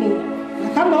watakutumia. Na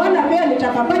kama wanavyo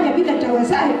nitakafanya vile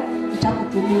nitawezaje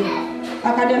nitakutumia.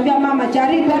 Akaniambia mama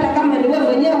jaribu hata kama ni wewe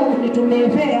mwenyewe unitumie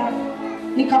fare.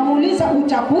 Nikamuuliza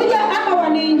utakuja ama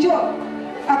wanienjoy?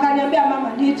 Akaniambia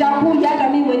mama nitakuja hata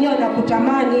mimi mwenyewe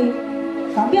nakutamani.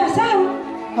 Nikamwambia sawa.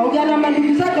 Kaongea na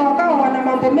ndugu zake wakao wana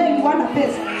mambo mengi, wana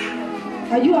pesa.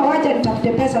 Najua wacha nitafute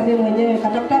pesa mimi mwenyewe.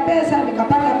 Katafuta pesa,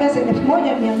 nikapata pesa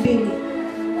 1200.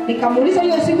 Nikamuuliza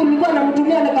hiyo siku nilikuwa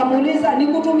namtumia, nikamuuliza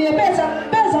nikutumie pesa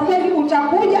kweli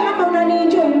utakuja ama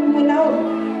unanienjoy mwanao?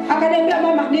 Akaniambia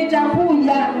mama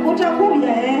nitakuja,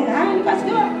 utakuja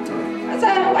nikasikia.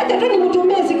 Sasa wacha tu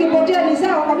nikutumie sikipotea ni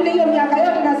sawa kwa vile hiyo miaka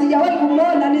yote na sijawahi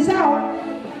kumuona ni sawa.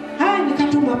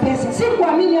 Nikatuma pesa.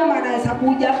 Sikuamini ama anaweza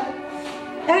kuja.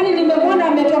 Yaani nimemwona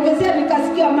ametokezea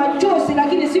nikasikia machozi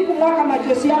lakini sikumwaka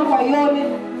machozi yangu aione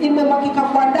imemwagika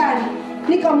kwa ndani.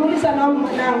 Nikamuuliza na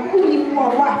mwanangu ulikuwa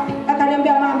wapi?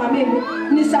 Akaniambia mama mimi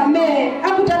nisamee.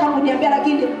 Hakutaka kuniambia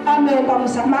lakini ameomba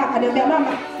msamaha. Akaniambia mama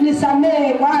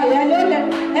nisamee kwa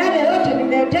yale yote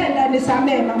nimetenda,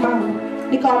 nisamee mamangu.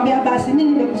 Nikamwambia basi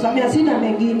mimi nimekusamea sina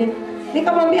mengine.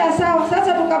 Nikamwambia sawa.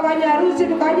 Sasa tukafanya harusi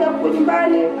tukaja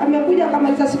nyumbani, amekuja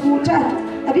kama za siku 3.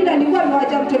 Na bila nilikuwa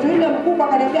nimewacha mtoto yule mkubwa.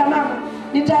 Akaniambia mama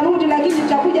nitarudi lakini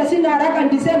nitakuja sina haraka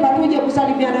Desemba tuje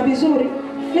kusalimiana vizuri.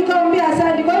 Nikamwambia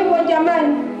asante. Kwa hivyo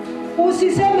jamani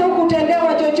usiseme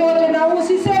hukutendewa chochote na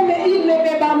usiseme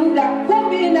imebeba muda.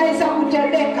 Kumbe inaweza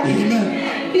kutendeka.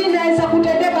 Inaweza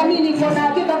kutendeka. Mimi niko na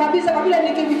hakika kabisa, kabla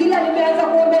nikifikiria nimeanza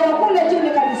kuombewa kule chini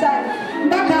kanisani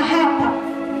mpaka hapa,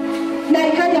 na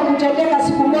ikaja kutendeka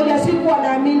siku moja. Sikuwa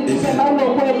naamini kusema ule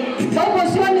ukweli. Kwa hivyo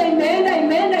sione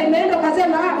imeenda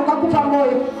ukasema ukakufa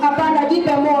moyo. Hapana,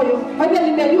 jipe moyo. Kwa hivyo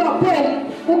nimejua kweli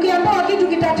ukiambiwa kitu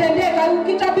kitatendeka,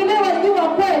 ukitabiliwa jua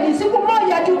kweli siku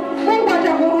moja tu Mungu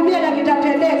atakuhurumia na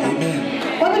kitatendeka.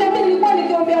 Kwa vile mimi nilikuwa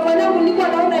nikiombea mwanangu, nilikuwa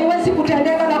naona iwezi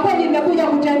kutendeka, na kweli imekuja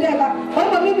kutendeka. Kwa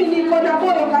hivyo mimi niko na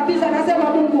moyo kabisa, nasema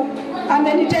Mungu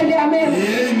amenitendea mema.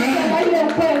 Kwa ile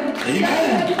kweli.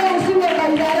 Na usiwe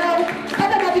kaidharau.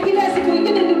 Hata nafikiria siku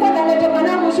nyingine nilikuwa naleta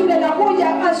mwanangu shule, na kuja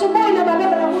asubuhi na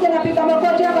mapema, nakuja napiga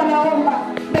magoti hapa naomba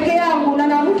peke yangu, na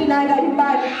narudi naenda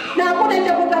nyumbani. Na hakuna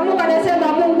cha kutamka, nasema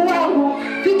Mungu wangu,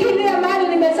 fikiria mahali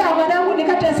nimezaa mwanangu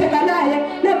nikateseka naye,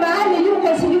 na mahali yuko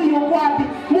sijui yuko wapi.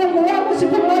 Mungu wangu,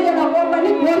 siku moja na kuomba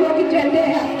nikuone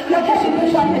ukitendea, na kwa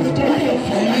Mungu amenitendea.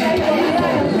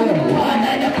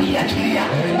 Bwana anakuachilia.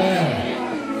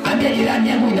 Ambia jirani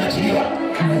yangu inaachiliwa.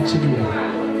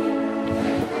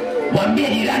 Mwambie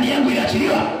jirani yangu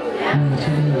inaachiliwa.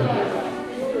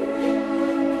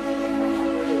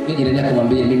 Mimi jirani yako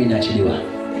mwambie mimi naachiliwa.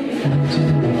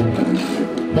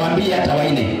 Mwambie hata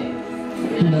waine.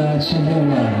 Naachiliwa.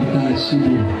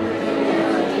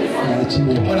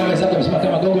 Mbona wenzako wamesema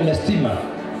kama gogo la stima?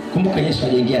 Kumbuka Yesu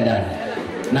hajaingia ndani.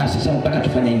 Na sasa mpaka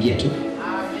tufanye ingie tu.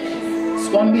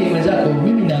 Sikwambie wenzako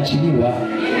mimi naachiliwa.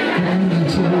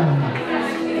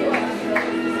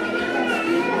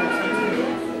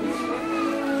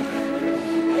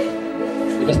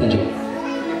 Basi njoo.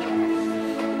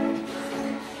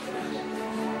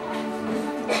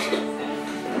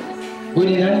 Huyu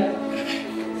ni nani?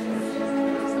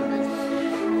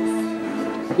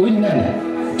 Huyu ni nani?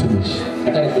 Tumishi.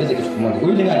 Nataka nikueleze kitu kimoja.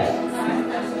 Huyu ni nani?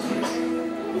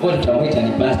 Wewe tutamuita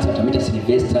ni pastor, tutamuita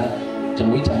Sylvester,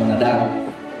 tutamuita mwanadamu.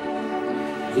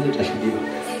 Ili tutashuhudia.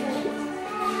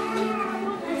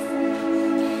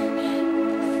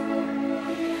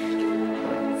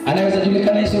 Anaweza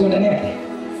julikana Yesu yuko ndani yake?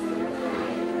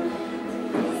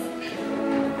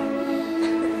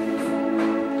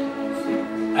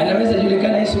 Anaweza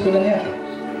julikana Yesu yuko ndani yake?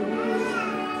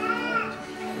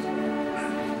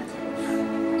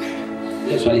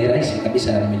 Ile swali rahisi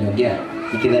kabisa na nimeliongea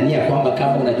nikidhania kwamba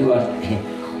kama unajua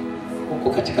uko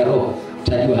katika roho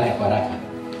utajua haya kwa haraka.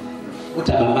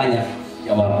 Utabambanya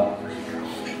jawabu.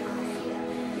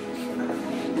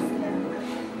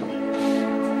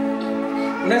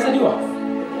 Unaweza jua?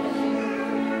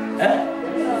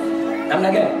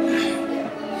 Namna gani?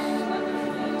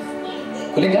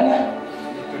 Kulingana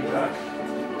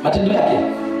matendo yake.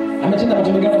 Ametenda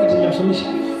matendo gani wakati nimemsomesha?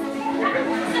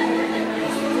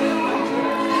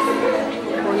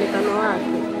 Muonekano wake.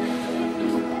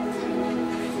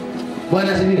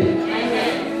 Bwana asifiwe.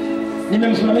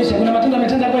 Nimemsimamisha, kuna matendo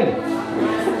ametenda kweli?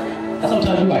 Sasa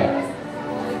utajua.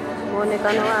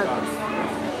 Muonekano wake.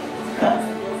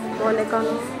 Muonekano.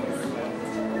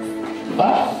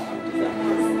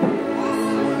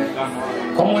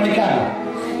 Kwa muonekano.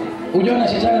 Ujiona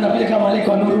shetani anakuja kama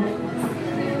malaika wa nuru.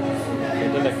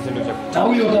 Na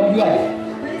huyo utamjuaje?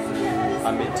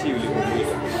 Ametii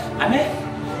ulipomwita.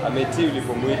 Ametii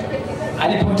ulipomwita.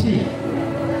 Alipotii.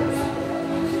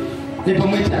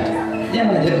 Nilipomwita.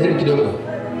 Jana najaribu kidogo.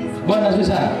 Bwana asifiwe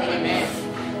sana.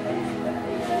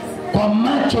 Kwa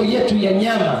macho yetu ya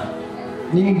nyama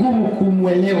ni ngumu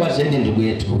kumwelewa zaidi ndugu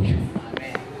yetu huyu.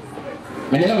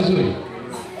 Umeelewa vizuri?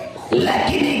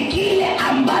 Lakini kile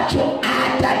ambacho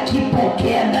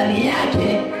atakipokea ndani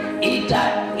yake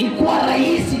itakuwa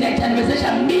rahisi na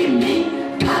itaniwezesha mimi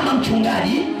kama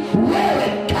mchungaji,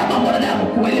 wewe kama mwanadamu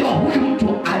kuelewa huyu mtu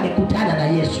amekutana na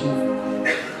Yesu.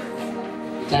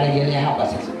 Tarejelea hapa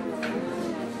sasa.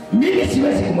 Mimi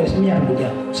siwezi kumheshimia ndugu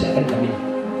yangu, sasa kama mimi.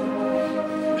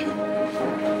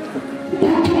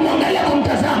 Ukimwangalia kwa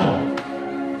mtazamo.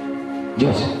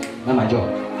 Jose, mama njoo.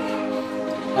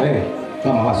 Na wewe,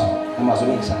 toa mawazo. Mawazo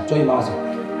mengi sana. Toa mawazo.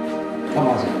 Toa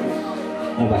mawazo.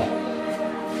 Mbaya.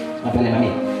 Napenda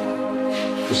mami.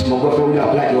 Usimwogope yule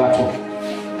akulaji watu.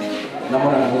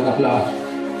 Naona anaanza kula watu.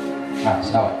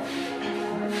 Sawa.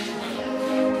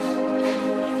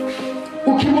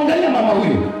 Ukimwangalia mama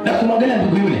huyu na kumwangalia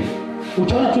ndugu yule,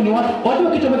 utaona tu ni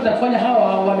watu kitu ambacho kufanya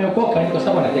hawa wameokoka ni kwa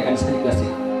sababu wanakuja kanisani kila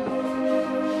siku.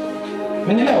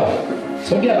 Umeelewa?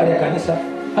 Sogea baada ya kanisa.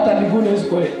 Hata mbinguni huwezi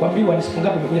kuambiwa ni siku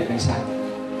ngapi umekuja kanisani.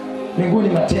 Mbinguni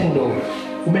matendo.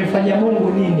 Umemfanyia Mungu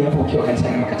nini hapo ukiwa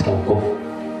kanisani kama katika wokovu?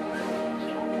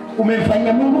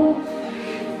 Umemfanyia Mungu?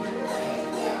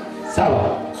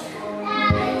 Sawa.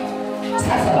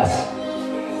 Sasa basi,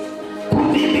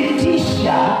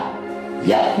 kudhibitisha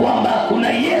ya kwamba kuna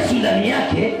Yesu ndani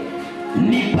yake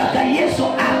ni mpaka Yesu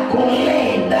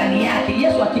akolee ndani yake.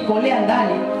 Yesu akikolea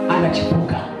ndani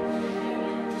anachipuka.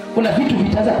 Kuna vitu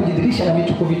vitaanza kujidhihirisha na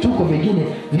vituko vingine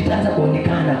vitaanza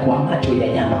kuonekana kwa macho ya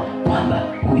nyama kwamba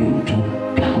huyu mtu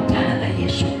kakutana na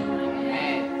Yesu.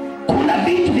 Kuna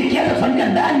vitu vikianza kufanyika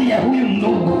ndani ya huyu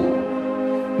ndugu.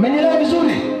 Umenielewa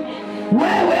vizuri?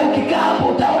 Wewe ukikaa hapo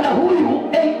utaona huyu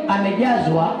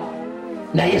amejazwa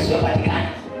na Yesu yapatikana.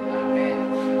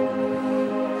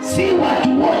 Si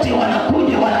watu wote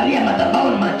wanakuja wanalia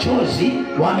madhabahu machozi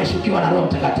wameshukiwa na Roho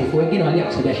Mtakatifu. Wengine wanalia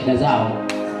kusaidia shida zao.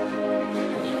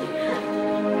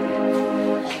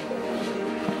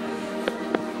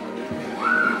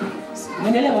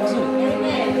 Umeelewa vizuri?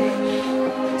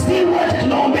 Si wote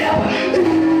tunaombea hapa.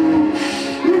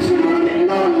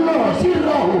 No, si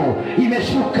roho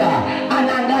imeshuka.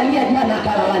 Anaangalia jana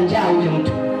akalala njaa huyo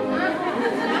mtu.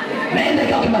 Naenda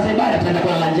kwa kimazebara tutaenda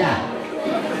kulala njaa.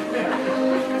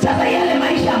 Sasa yale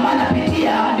maisha ambayo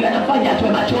anapitia ndio yanafanya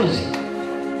atoe machozi.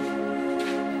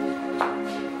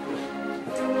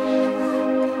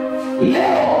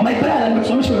 Leo my brother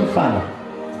nimekusomesha mfano.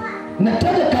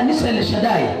 Nataja kanisa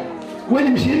Elishadai. Wewe ni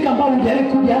mshirika ambao hujawahi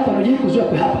kuja hapa, hujawahi kuzoea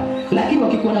kwa hapa, lakini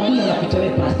wakikuona kule wanakuita wewe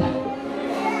pastor.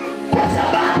 Kwa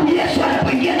sababu Yesu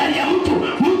anapoingia ndani ya mtu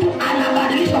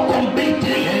anabadilishwa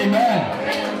completely. Amen.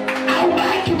 Au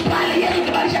baki pale, Yesu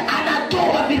kibadilisha,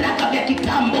 anatoa viraka vya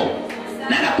kitambo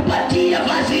na anakupatia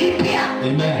vazi mpya.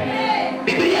 Amen.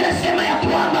 Biblia inasema ya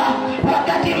kwamba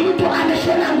wakati mtu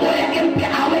ameshona nguo yake mpya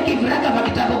aweke viraka vya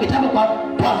kitambo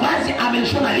kwa vazi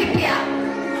ameshona lipya,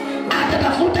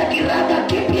 atatafuta kiraka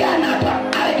kipya na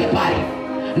aweke pale.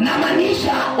 Na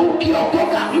maanisha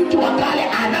ukiokoka mtu wa kale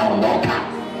anaondoka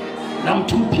na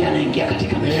mtu mpya anaingia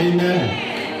katika maisha. Amen.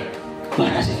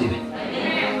 Bwana asifiwe.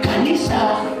 Kanisa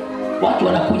watu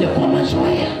wanakuja kwa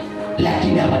mazoea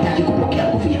lakini hawataki kupokea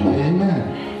nguvu ya Mungu. Amen.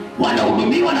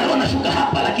 Wanahudumiwa na Roho anashuka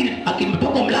hapa, lakini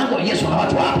akimtoka mlango Yesu na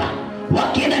watu hapa.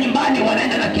 Wakienda nyumbani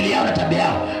wanaenda na akili yao na tabia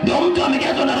yao. Ndio mtu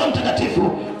amejazwa na Roho Mtakatifu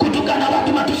kutukana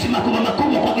watu matusi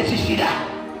makubwa kwa kesi shida.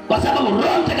 Kwa sababu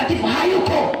Roho Mtakatifu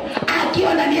hayuko.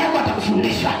 Akiwa ndani yako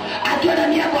atakufundisha, akiwa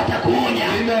ndani yako atakuonya,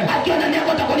 akiwa ndani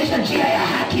yako atakuonyesha njia ya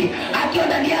haki, akiwa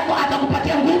ndani yako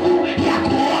atakupatia nguvu ya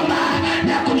kuomba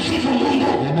na kumsifu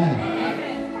Mungu. Amen.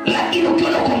 Lakini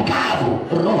ukiona uko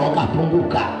mkavu, roho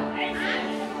kapunguka.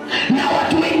 Na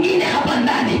watu wengine hapa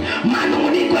ndani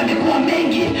manunguniko yamekuwa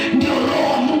mengi, ndio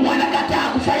roho wa Mungu anakataa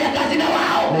kufanya kazi na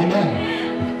wao. Amen.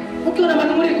 Ukiona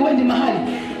manunguniko wendi mahali,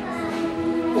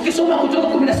 ukisoma Kutoka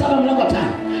 17 mlango wa 5,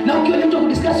 na ukiwa ni mtu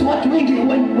kudiscuss watu wengine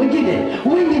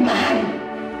wengi mahali,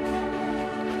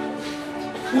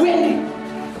 wengi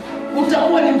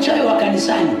utakuwa ni mchawi wa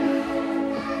kanisani.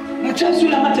 Mchawi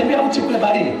yule anatembea uchi kule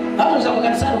baharini. Hapo unaweza kwa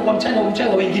kanisani kwa mchawi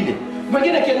wa wengine.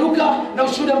 Mwingine keruka na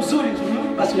ushuhuda mzuri,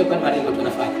 basi yule kwa malengo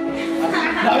tunafanya.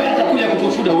 Na wewe atakuja kutoa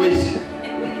ushuhuda uwezi.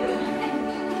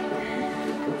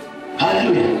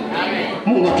 Haleluya. Amen.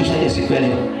 Mungu atusaidie siku ya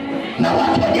leo. Na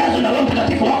watu wajazwe na Roho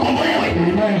Mtakatifu wakombolewe.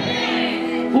 Amen.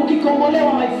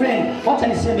 Ukikombolewa my friend, wacha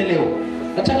niseme leo.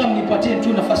 Nataka mnipatie tu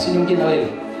nafasi nyingine na wewe.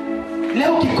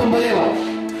 Leo ukikombolewa,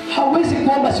 hauwezi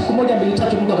kuomba siku moja 2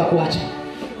 3 Mungu akakuacha.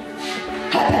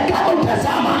 Hata kama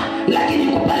utazama, lakini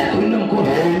yuko pale kuinua mkono.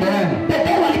 Amen.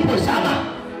 Petro alipozama,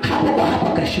 hapo kwa hapo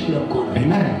akashika mkono.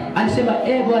 Amen. Alisema,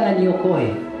 Bwana niokoe.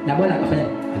 Na Bwana akafanya,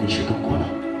 alishika mkono.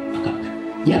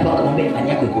 Japo akamwambia, imani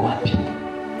yako iko wapi?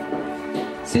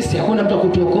 Sisi hakuna mtu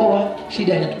akutuokoa,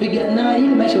 shida inatupiga na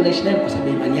hili maisha unaishi nayo kwa sababu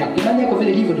imani yako. Imani yako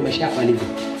vile ilivyo ndio maisha yako yalivyo.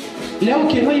 Leo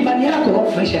ukiinua imani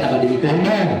yako, maisha yanabadilika.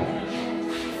 Amen.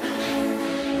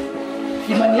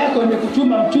 Imani yako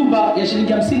imekutuma mtumba ya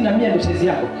shilingi 50 na 100 ndio size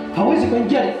yako. Hauwezi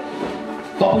kuingia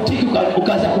kwa butiki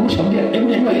ukaanza kurusha mbia, hebu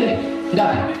nyanyua ile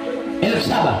ngapi?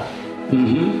 7,000.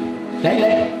 Na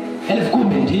ile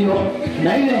 10,000 ndio.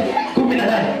 Na ile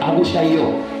 18 angusha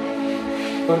hiyo.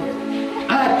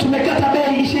 Tumekata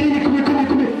bei 20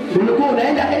 10. Ulikuwa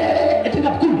unaenda tena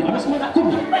 10, anasema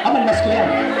 10. Ama ni masikio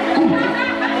yangu. 10.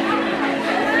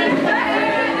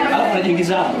 Alafu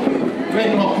unajiingiza hapo. Wewe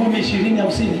ni 10, 20,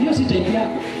 50. Hiyo si type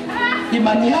yako.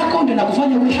 Imani yako ndio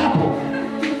inakufanya uwe hapo.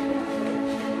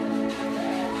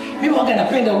 Mimi wanga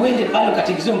napenda uende pale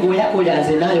ukatikizwe nguo yako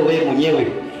uanze nayo wewe mwenyewe.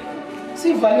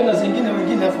 Si valio na zingine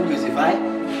wengine afu uzivae.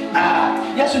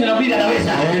 Yesu ni nabii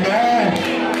anaweza. Amen.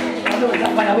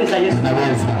 Anaweza Yesu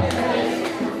anaweza.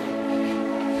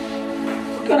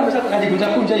 Ukiona msako kaji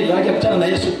kunja hivi aje kutana na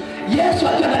Yesu. Yesu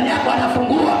akiwa ndani yako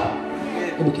anafungua.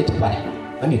 Hebu keti pale.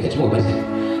 Mimi keti kwa basi.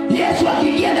 Yesu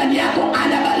akiingia ndani yako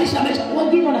anabadilisha maisha.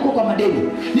 Wengine wanakuwa kwa madeni,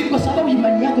 ni kwa sababu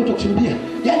imani yako itakushuhudia.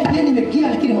 Yaani deni imeingia,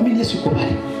 lakini mwamini Yesu yuko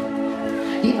pale.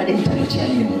 Hii madeni itaniachia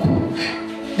nini Mungu?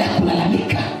 Na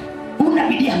kulalamika. Una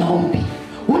bidii ya maombi,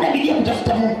 una bidii ya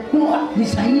kutafuta Mungu. Kuwa ni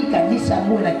sahihi kanisa,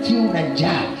 muwe na kiu na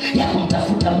njaa ya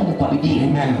kumtafuta Mungu kwa bidii.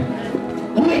 Amen.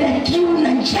 Uwe na kiu na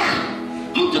njaa.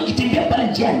 Mtu kitembea pale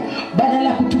njiani, badala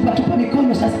ya kutupa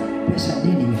mikono, sasa pesa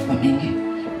deni imekuwa mingi,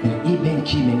 hii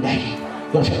benki imedai,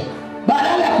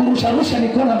 badala ya kurusha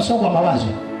mikono na msongo wa mawazo,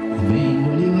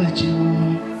 umeinuliwa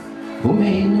juu,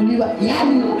 umeinuliwa.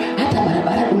 Yani hata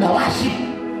barabara unawasi.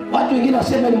 Watu wengine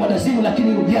wasema ni mwanazimu,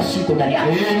 lakini Yesu yuko ndani yako.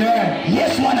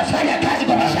 Yesu anafanya kazi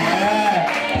kwa maisha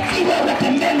yako. Iwe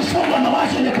unatembea msongo wa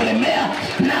mawazo yanakulemea,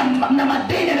 na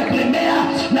madeni yanakulemea,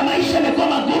 na maisha yamekuwa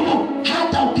magumu,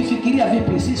 hata ukifikiria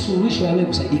vipi, si suluhisho ya wewe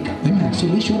kusaidika. Amen.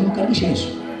 Suluhisho ni kumkaribisha Yesu.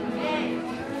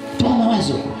 Toa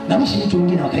mawazo na mshi mtu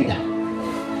mwingine wa kaida.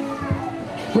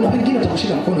 Kuna wengine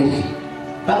watakushika mkono hivi,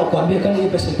 bado kuambia kama hii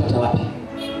pesa ipata wapi.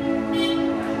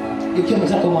 Ikiwa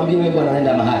mzako mwambie wewe bwana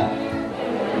anaenda mahali.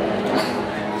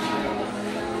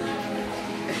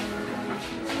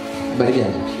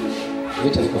 Barikiani.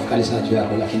 Vita viko kali sana juu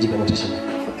yako, lakini jika motisha.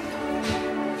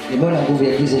 Nimeona nguvu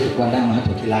ya giza ikuandama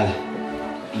hata ukilala.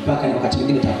 Mpaka ni wakati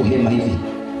mwingine utakuhema hivi.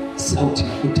 Sauti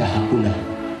kuta hakuna.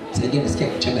 Saidia nasikia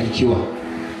kuchanganyikiwa.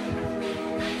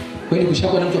 Kwani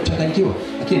kushakuwa na mtu kuchanganyikiwa?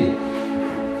 Lakini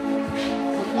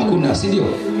hakuna, si ndio?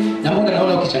 Na mbona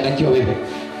naona ukichanganyikiwa wewe?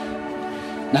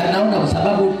 Na naona kwa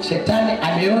sababu shetani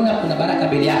ameona kuna baraka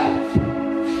mbele yako.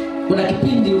 Kuna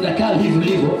kipindi unakaa hivi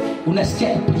ulivyo, unasikia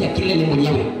kupiga kelele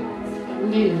mwenyewe.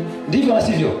 Ndivyo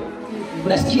wasivyo?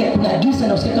 Unasikia kuna giza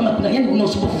na usikia kama kuna yani kuna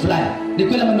usumbufu fulani. Ni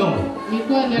kweli ama ndongo? Ni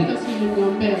kweli, hata si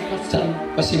nikuombea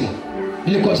kwa simu.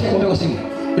 Nilikuwa kuombea kwa simu.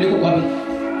 Ulikuwa wapi?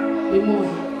 Limuru.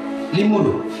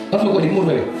 Limuru. Wapi uko Limuru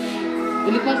wewe?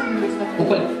 Nilikuwa nimesafiri.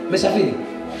 Uko umesafiri?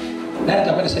 Nani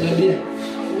atakwenda Saudi?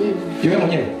 Wewe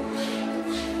mwenyewe.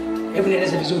 Hebu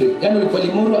nieleze vizuri. Yaani ulikuwa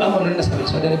Limuru ama unaenda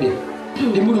Saudi Arabia?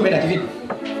 Limuru umeenda kivipi?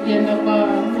 Nienda kwa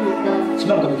Mungu.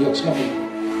 Simama kwa video, simama.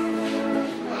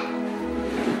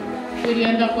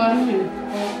 Nilienda kwa Mungu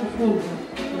kufunzwa.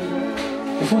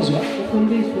 Kufunzwa?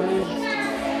 Kufundishwa.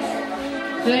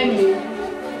 Training.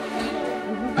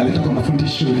 Alitoka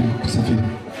mafundisho ili kusafiri.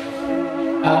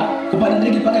 Kupanda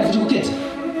ndege mpaka Kuketi?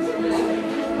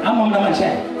 Ama mna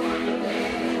maisha?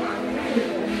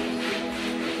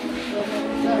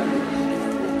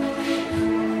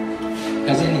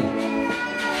 Kazini.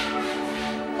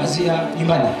 Kazi ya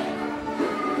nyumbani.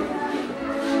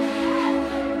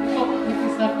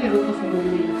 Nikisafiri huko sababu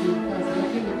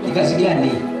ni kazi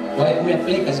gani?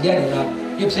 Wewe kazi gani na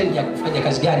hiyo pesa ya kufanya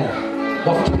kazi gani?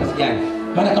 Wafuta kazi gani?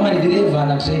 Maana kama ni dereva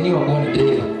anatrainiwa kuwa ni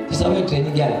dereva. Sasa wewe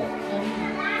training gani?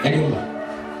 Ya nyumba.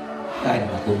 Haya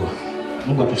makubwa.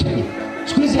 Mungu atusaidie.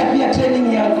 Siku hizi pia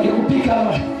training ya kupika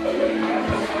ama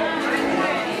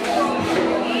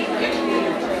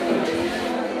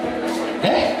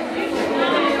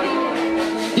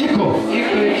iko.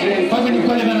 Kwa hivyo ni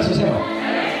kweli bana sosema.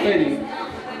 Kweli.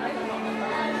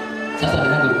 Sasa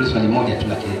ndio kuuliza swali moja tu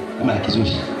kama la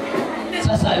kizushi.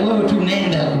 Sasa wewe tu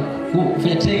unaenda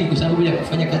kufanya training kwa sababu ya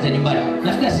kufanya kazi ya nyumbani.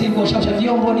 Nafikiri si kwa ushausha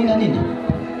vyombo nini na nini.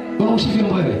 Wewe ushi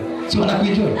vyombo wewe. Si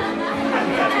wanakuenjoy.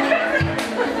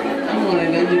 kama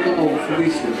unaenda nje kama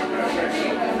ufundishwe.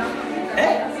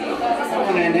 Kama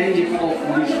unaenda nje kama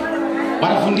ufundishwe.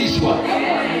 Wanafundishwa.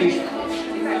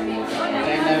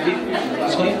 Utaenda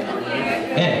vipi? Sorry.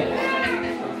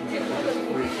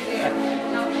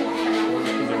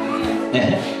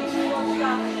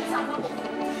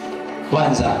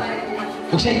 Kwanza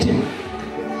ushahitimu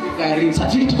Karibu.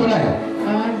 safiri tuko nayo.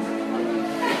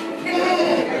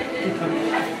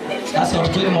 Sasa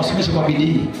watoto wenu mwasomeshe kwa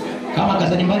bidii. Kama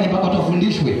kazi nyumbani mpaka watu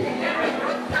wafundishwe.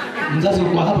 Mzazi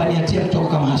uko hapa ni atia mtoto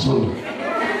kama hasomi.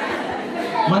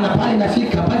 Maana pale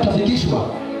nafika, pale tufikishwa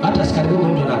hata askari dogo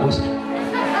mtu anakosa.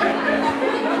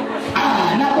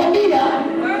 Nakwambia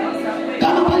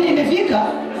kama pale imefika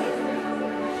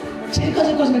serikali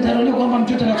ziko zimetarajia kwamba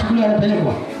mtoto anachukuliwa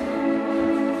anapelekwa.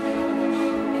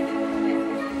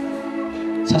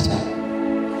 Sasa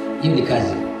hiyo ni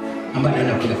kazi ambayo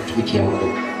anakwenda kutumikia huko.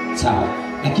 Sawa.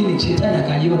 Lakini shetani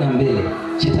akaiona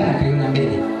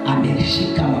mbele.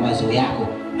 Ameshika mawazo yako.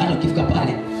 Hata ukifika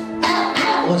pale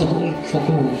waanza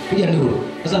kuja nduru.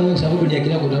 Sasa wewe sababu ni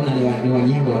akili yako unaona ni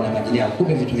wanyimbo wana majini yao.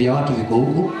 Kumbe vitu vya watu viko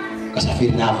huko,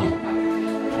 kasafiri navyo.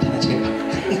 Tanacheka.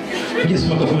 Yesu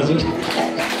makofi mazuri.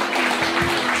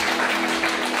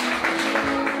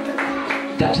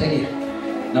 Tatsaidia.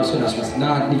 Na usio na wasiwasi.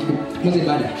 Na nikimaliza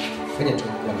ibada fanya tu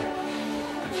kwa.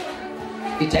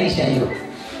 Itaisha hiyo.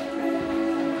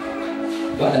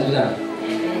 Bwana tuzana.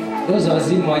 Ndio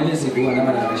wazimu wanyezi kuwa na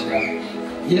maisha yako.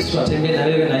 Yesu atembee na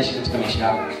wewe na aishi katika maisha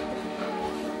yako.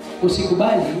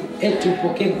 Usikubali eti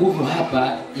upokee nguvu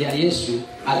hapa ya Yesu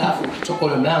alafu kutoka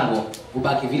ule mlango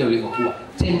ubaki vile ulivyokuwa.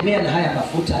 Tembea na haya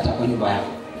mafuta hata kwa nyumba yako.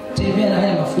 Tembea na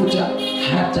haya mafuta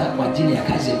hata kwa ajili ya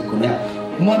kazi ya mikono yako.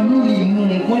 Mwamini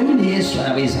Mungu, mwamini Yesu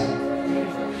anaweza.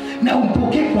 Na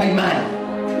umpokee kwa imani.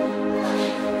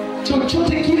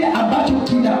 Chochote kile ambacho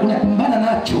unakumbana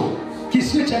nacho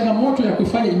kisiwe changamoto ya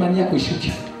kufanya imani yako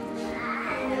ishuke.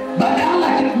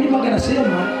 Badala mimi waga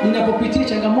nasema ninapopitia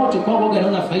changamoto kwa waga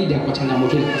naona faida kwa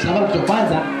changamoto kwa sababu kwa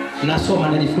kwanza nasoma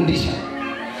na nifundisha.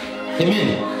 Amen.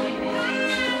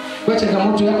 Kwa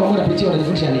changamoto yako ambayo unapitia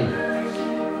unajifundisha nini?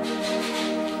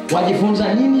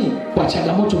 Wajifunza nini kwa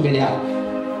changamoto mbele yako?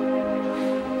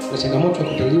 Kwa changamoto ya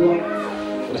kuteliwa,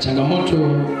 kwa changamoto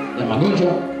ya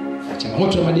magonjwa, kwa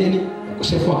changamoto ya madeni, kwa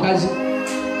ukosefu wa kazi,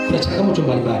 kwa changamoto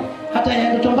mbalimbali. Hata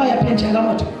ya ndoto mbaya pia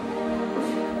changamoto.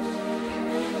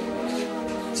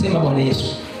 Sema Bwana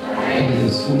Yesu,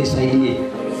 unisaidie.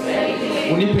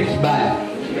 Unipe kibali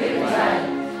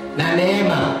na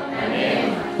neema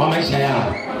kwa maisha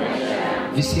yangu.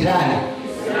 Visirani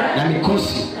na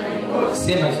mikosi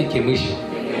sema ifike mwisho.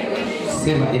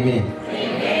 Sema amen.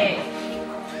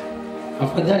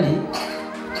 Afadhali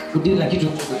udili na kitu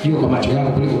juu kwa macho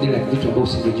yako kuliko udili na kitu ambacho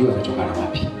usijua vitokana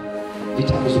wapi.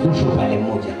 Vitakuzungusha pale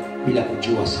moja bila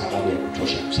kujua sababu ya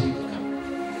kutosha kusaidika.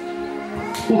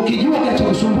 Ukijua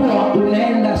kinachokusumbua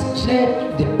unaenda straight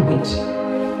the point.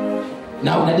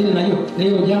 Na unadili na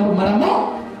hiyo jambo mara moja.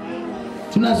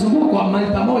 Tunazunguka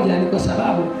mahali pamoja ni kwa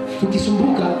sababu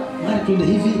tukisumbuka mara tuende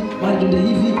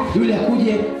hivi, yule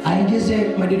akuje aongeze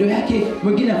madodo yake,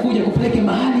 mwingine akuje kupeleke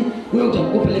mahali, wewe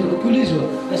utakupeleka kuulizwa.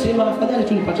 Nasema afadhali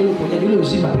tunipate ule uponyaji ule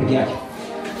uzima peke yake.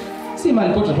 Si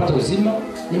mahali pote tunapata uzima,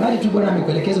 ni mahali tu Bwana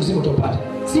amekuelekeza uzima utapata.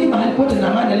 Si mahali pote na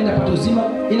maana alienda kupata uzima,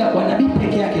 ila kwa nabii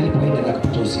peke yake alipoenda na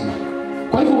kupata uzima.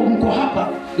 Kwa hivyo mko hapa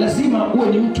lazima uwe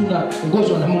ni mtu na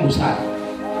ongozwa na Mungu sana.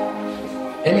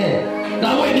 Amen.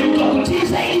 Na wewe ni mtu wa kutii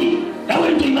zaidi. Na wewe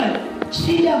mtu imani.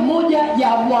 Shida moja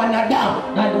ya mwanadamu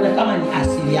na ndio kama ni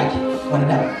asili yake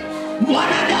mwanadamu.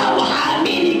 Mwanadamu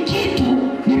haamini kitu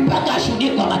mpaka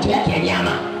ashuhudie kwa macho yake ya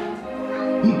nyama.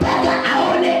 Mpaka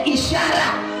aone ishara.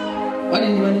 Wale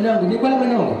ni maneno yangu, ni kweli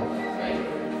maneno yangu.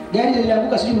 Gari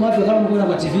lilianguka sijui ni wapi kama mnaona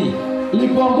kwa TV.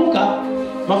 Ilipoanguka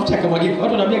mafuta yakamwagika.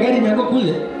 Watu wanaambia gari imeanguka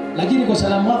kule, lakini kwa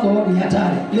salamu wako ni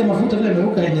hatari. Ile mafuta vile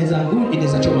yameruka inaweza anguka,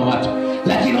 inaweza choma watu.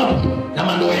 Lakini watu na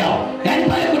mandoo yao. Yaani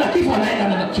pale kuna kifo wanaenda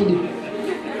na kusudi.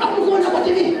 Hapo kuona kwa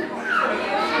TV.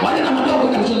 Wale na mandoo kwa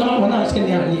kutazama wanasikia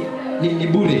ni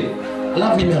bure.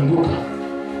 Alafu imeanguka.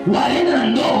 Walienda na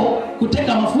ndoo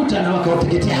kuteka mafuta na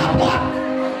wakawateketea hapa.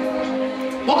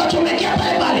 Wakachomekea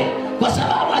pale kwa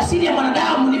sababu asili ya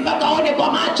mwanadamu ni mpaka aone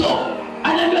kwa macho.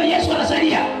 Anaambia Yesu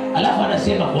anasaidia, alafu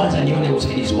anasema kwanza nione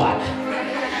usaidizi wake.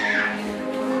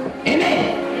 Amen.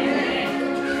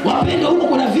 Wapendwa, huko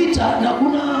kuna vita na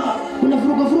kuna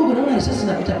vurugo naona risasi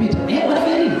zinapita.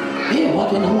 Wanafanya nini?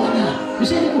 Watu wanauana.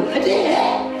 Usiende kule.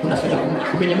 Unafanya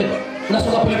kumenyemea.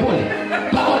 Unasonga pole.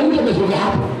 Baba ni mtu amezunguka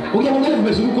hapo. Ungeangalia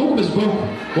umezunguka huko umezunguka.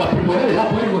 Wapendwa wewe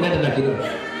hapo wewe unaenda na kidogo.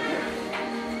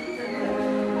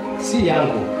 Si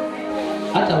yangu.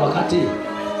 Hata wakati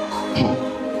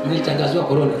mlitangazwa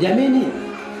corona. Jamani,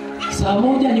 saa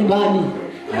moja nyumbani.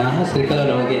 Serikali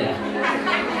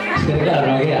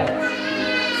wanaongea.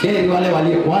 Feri wale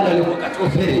wakati wa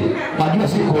feri wajua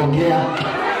si kuongea.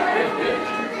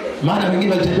 Maana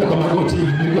wengine walitembea kwa magoti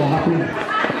ndio hakuna.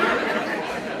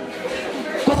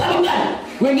 Kwa sababu gani?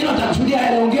 Wengine watakusudia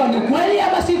anaongea ni kweli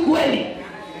ama si kweli.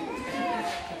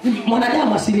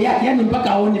 Mwanadamu asili yake yani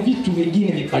mpaka aone vitu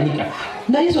vingine vifanyika.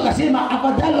 Na Yesu akasema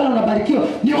afadhali wale wanabarikiwa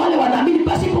ni wale wanaamini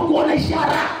pasipo kuona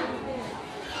ishara.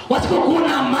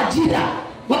 Wasipokuona majira.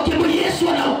 Wakati Yesu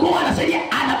anaokoa anasaidia,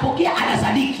 anapokea,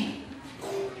 anasadiki.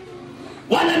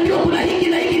 Wanaambiwa kuna hiki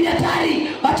na hiki ni hatari.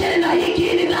 Achane na hiki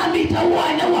ni dhambi itaua.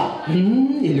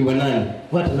 Ili wanani?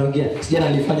 Watu wanaongea sijana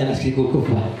nilifanya na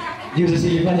sikukufa. Juzi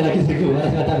silifanya lakini sikukufa.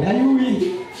 Anasema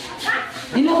hayui.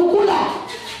 Inakukula.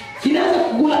 Inaanza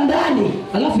kukula ndani,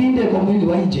 alafu iende kwa mwili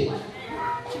wa nje.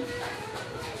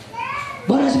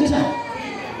 Bwana asifiwe sana.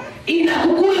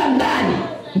 Inakukula ndani,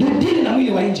 ndio dili na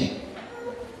mwili wa nje.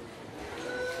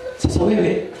 Sasa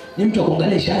wewe ni mtu wa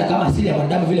kuangalia ishara kama asili ya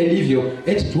mwanadamu vile ilivyo,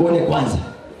 eti tuone kwanza.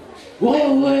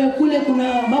 Wewe kule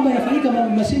kuna mambo yanafanyika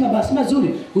masima basi mazuri,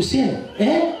 usiende.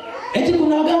 Eti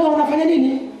kuna waganga wanafanya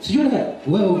nini? Sijui nini.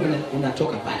 Wewe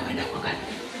unatoka pale unaenda kuangalia.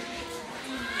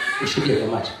 Ushuhudie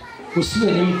kwa macho.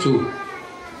 Usiwe ni mtu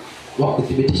wa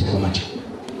kuthibitisha kwa macho.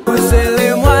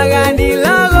 Usele mwagandi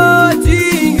lago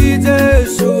tingi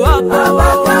Yesu hapo.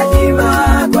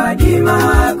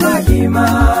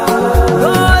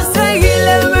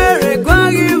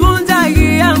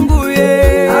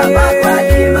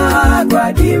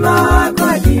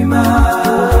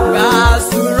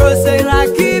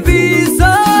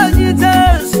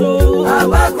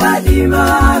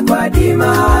 dima, kwa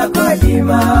dima, kwa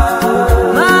dima.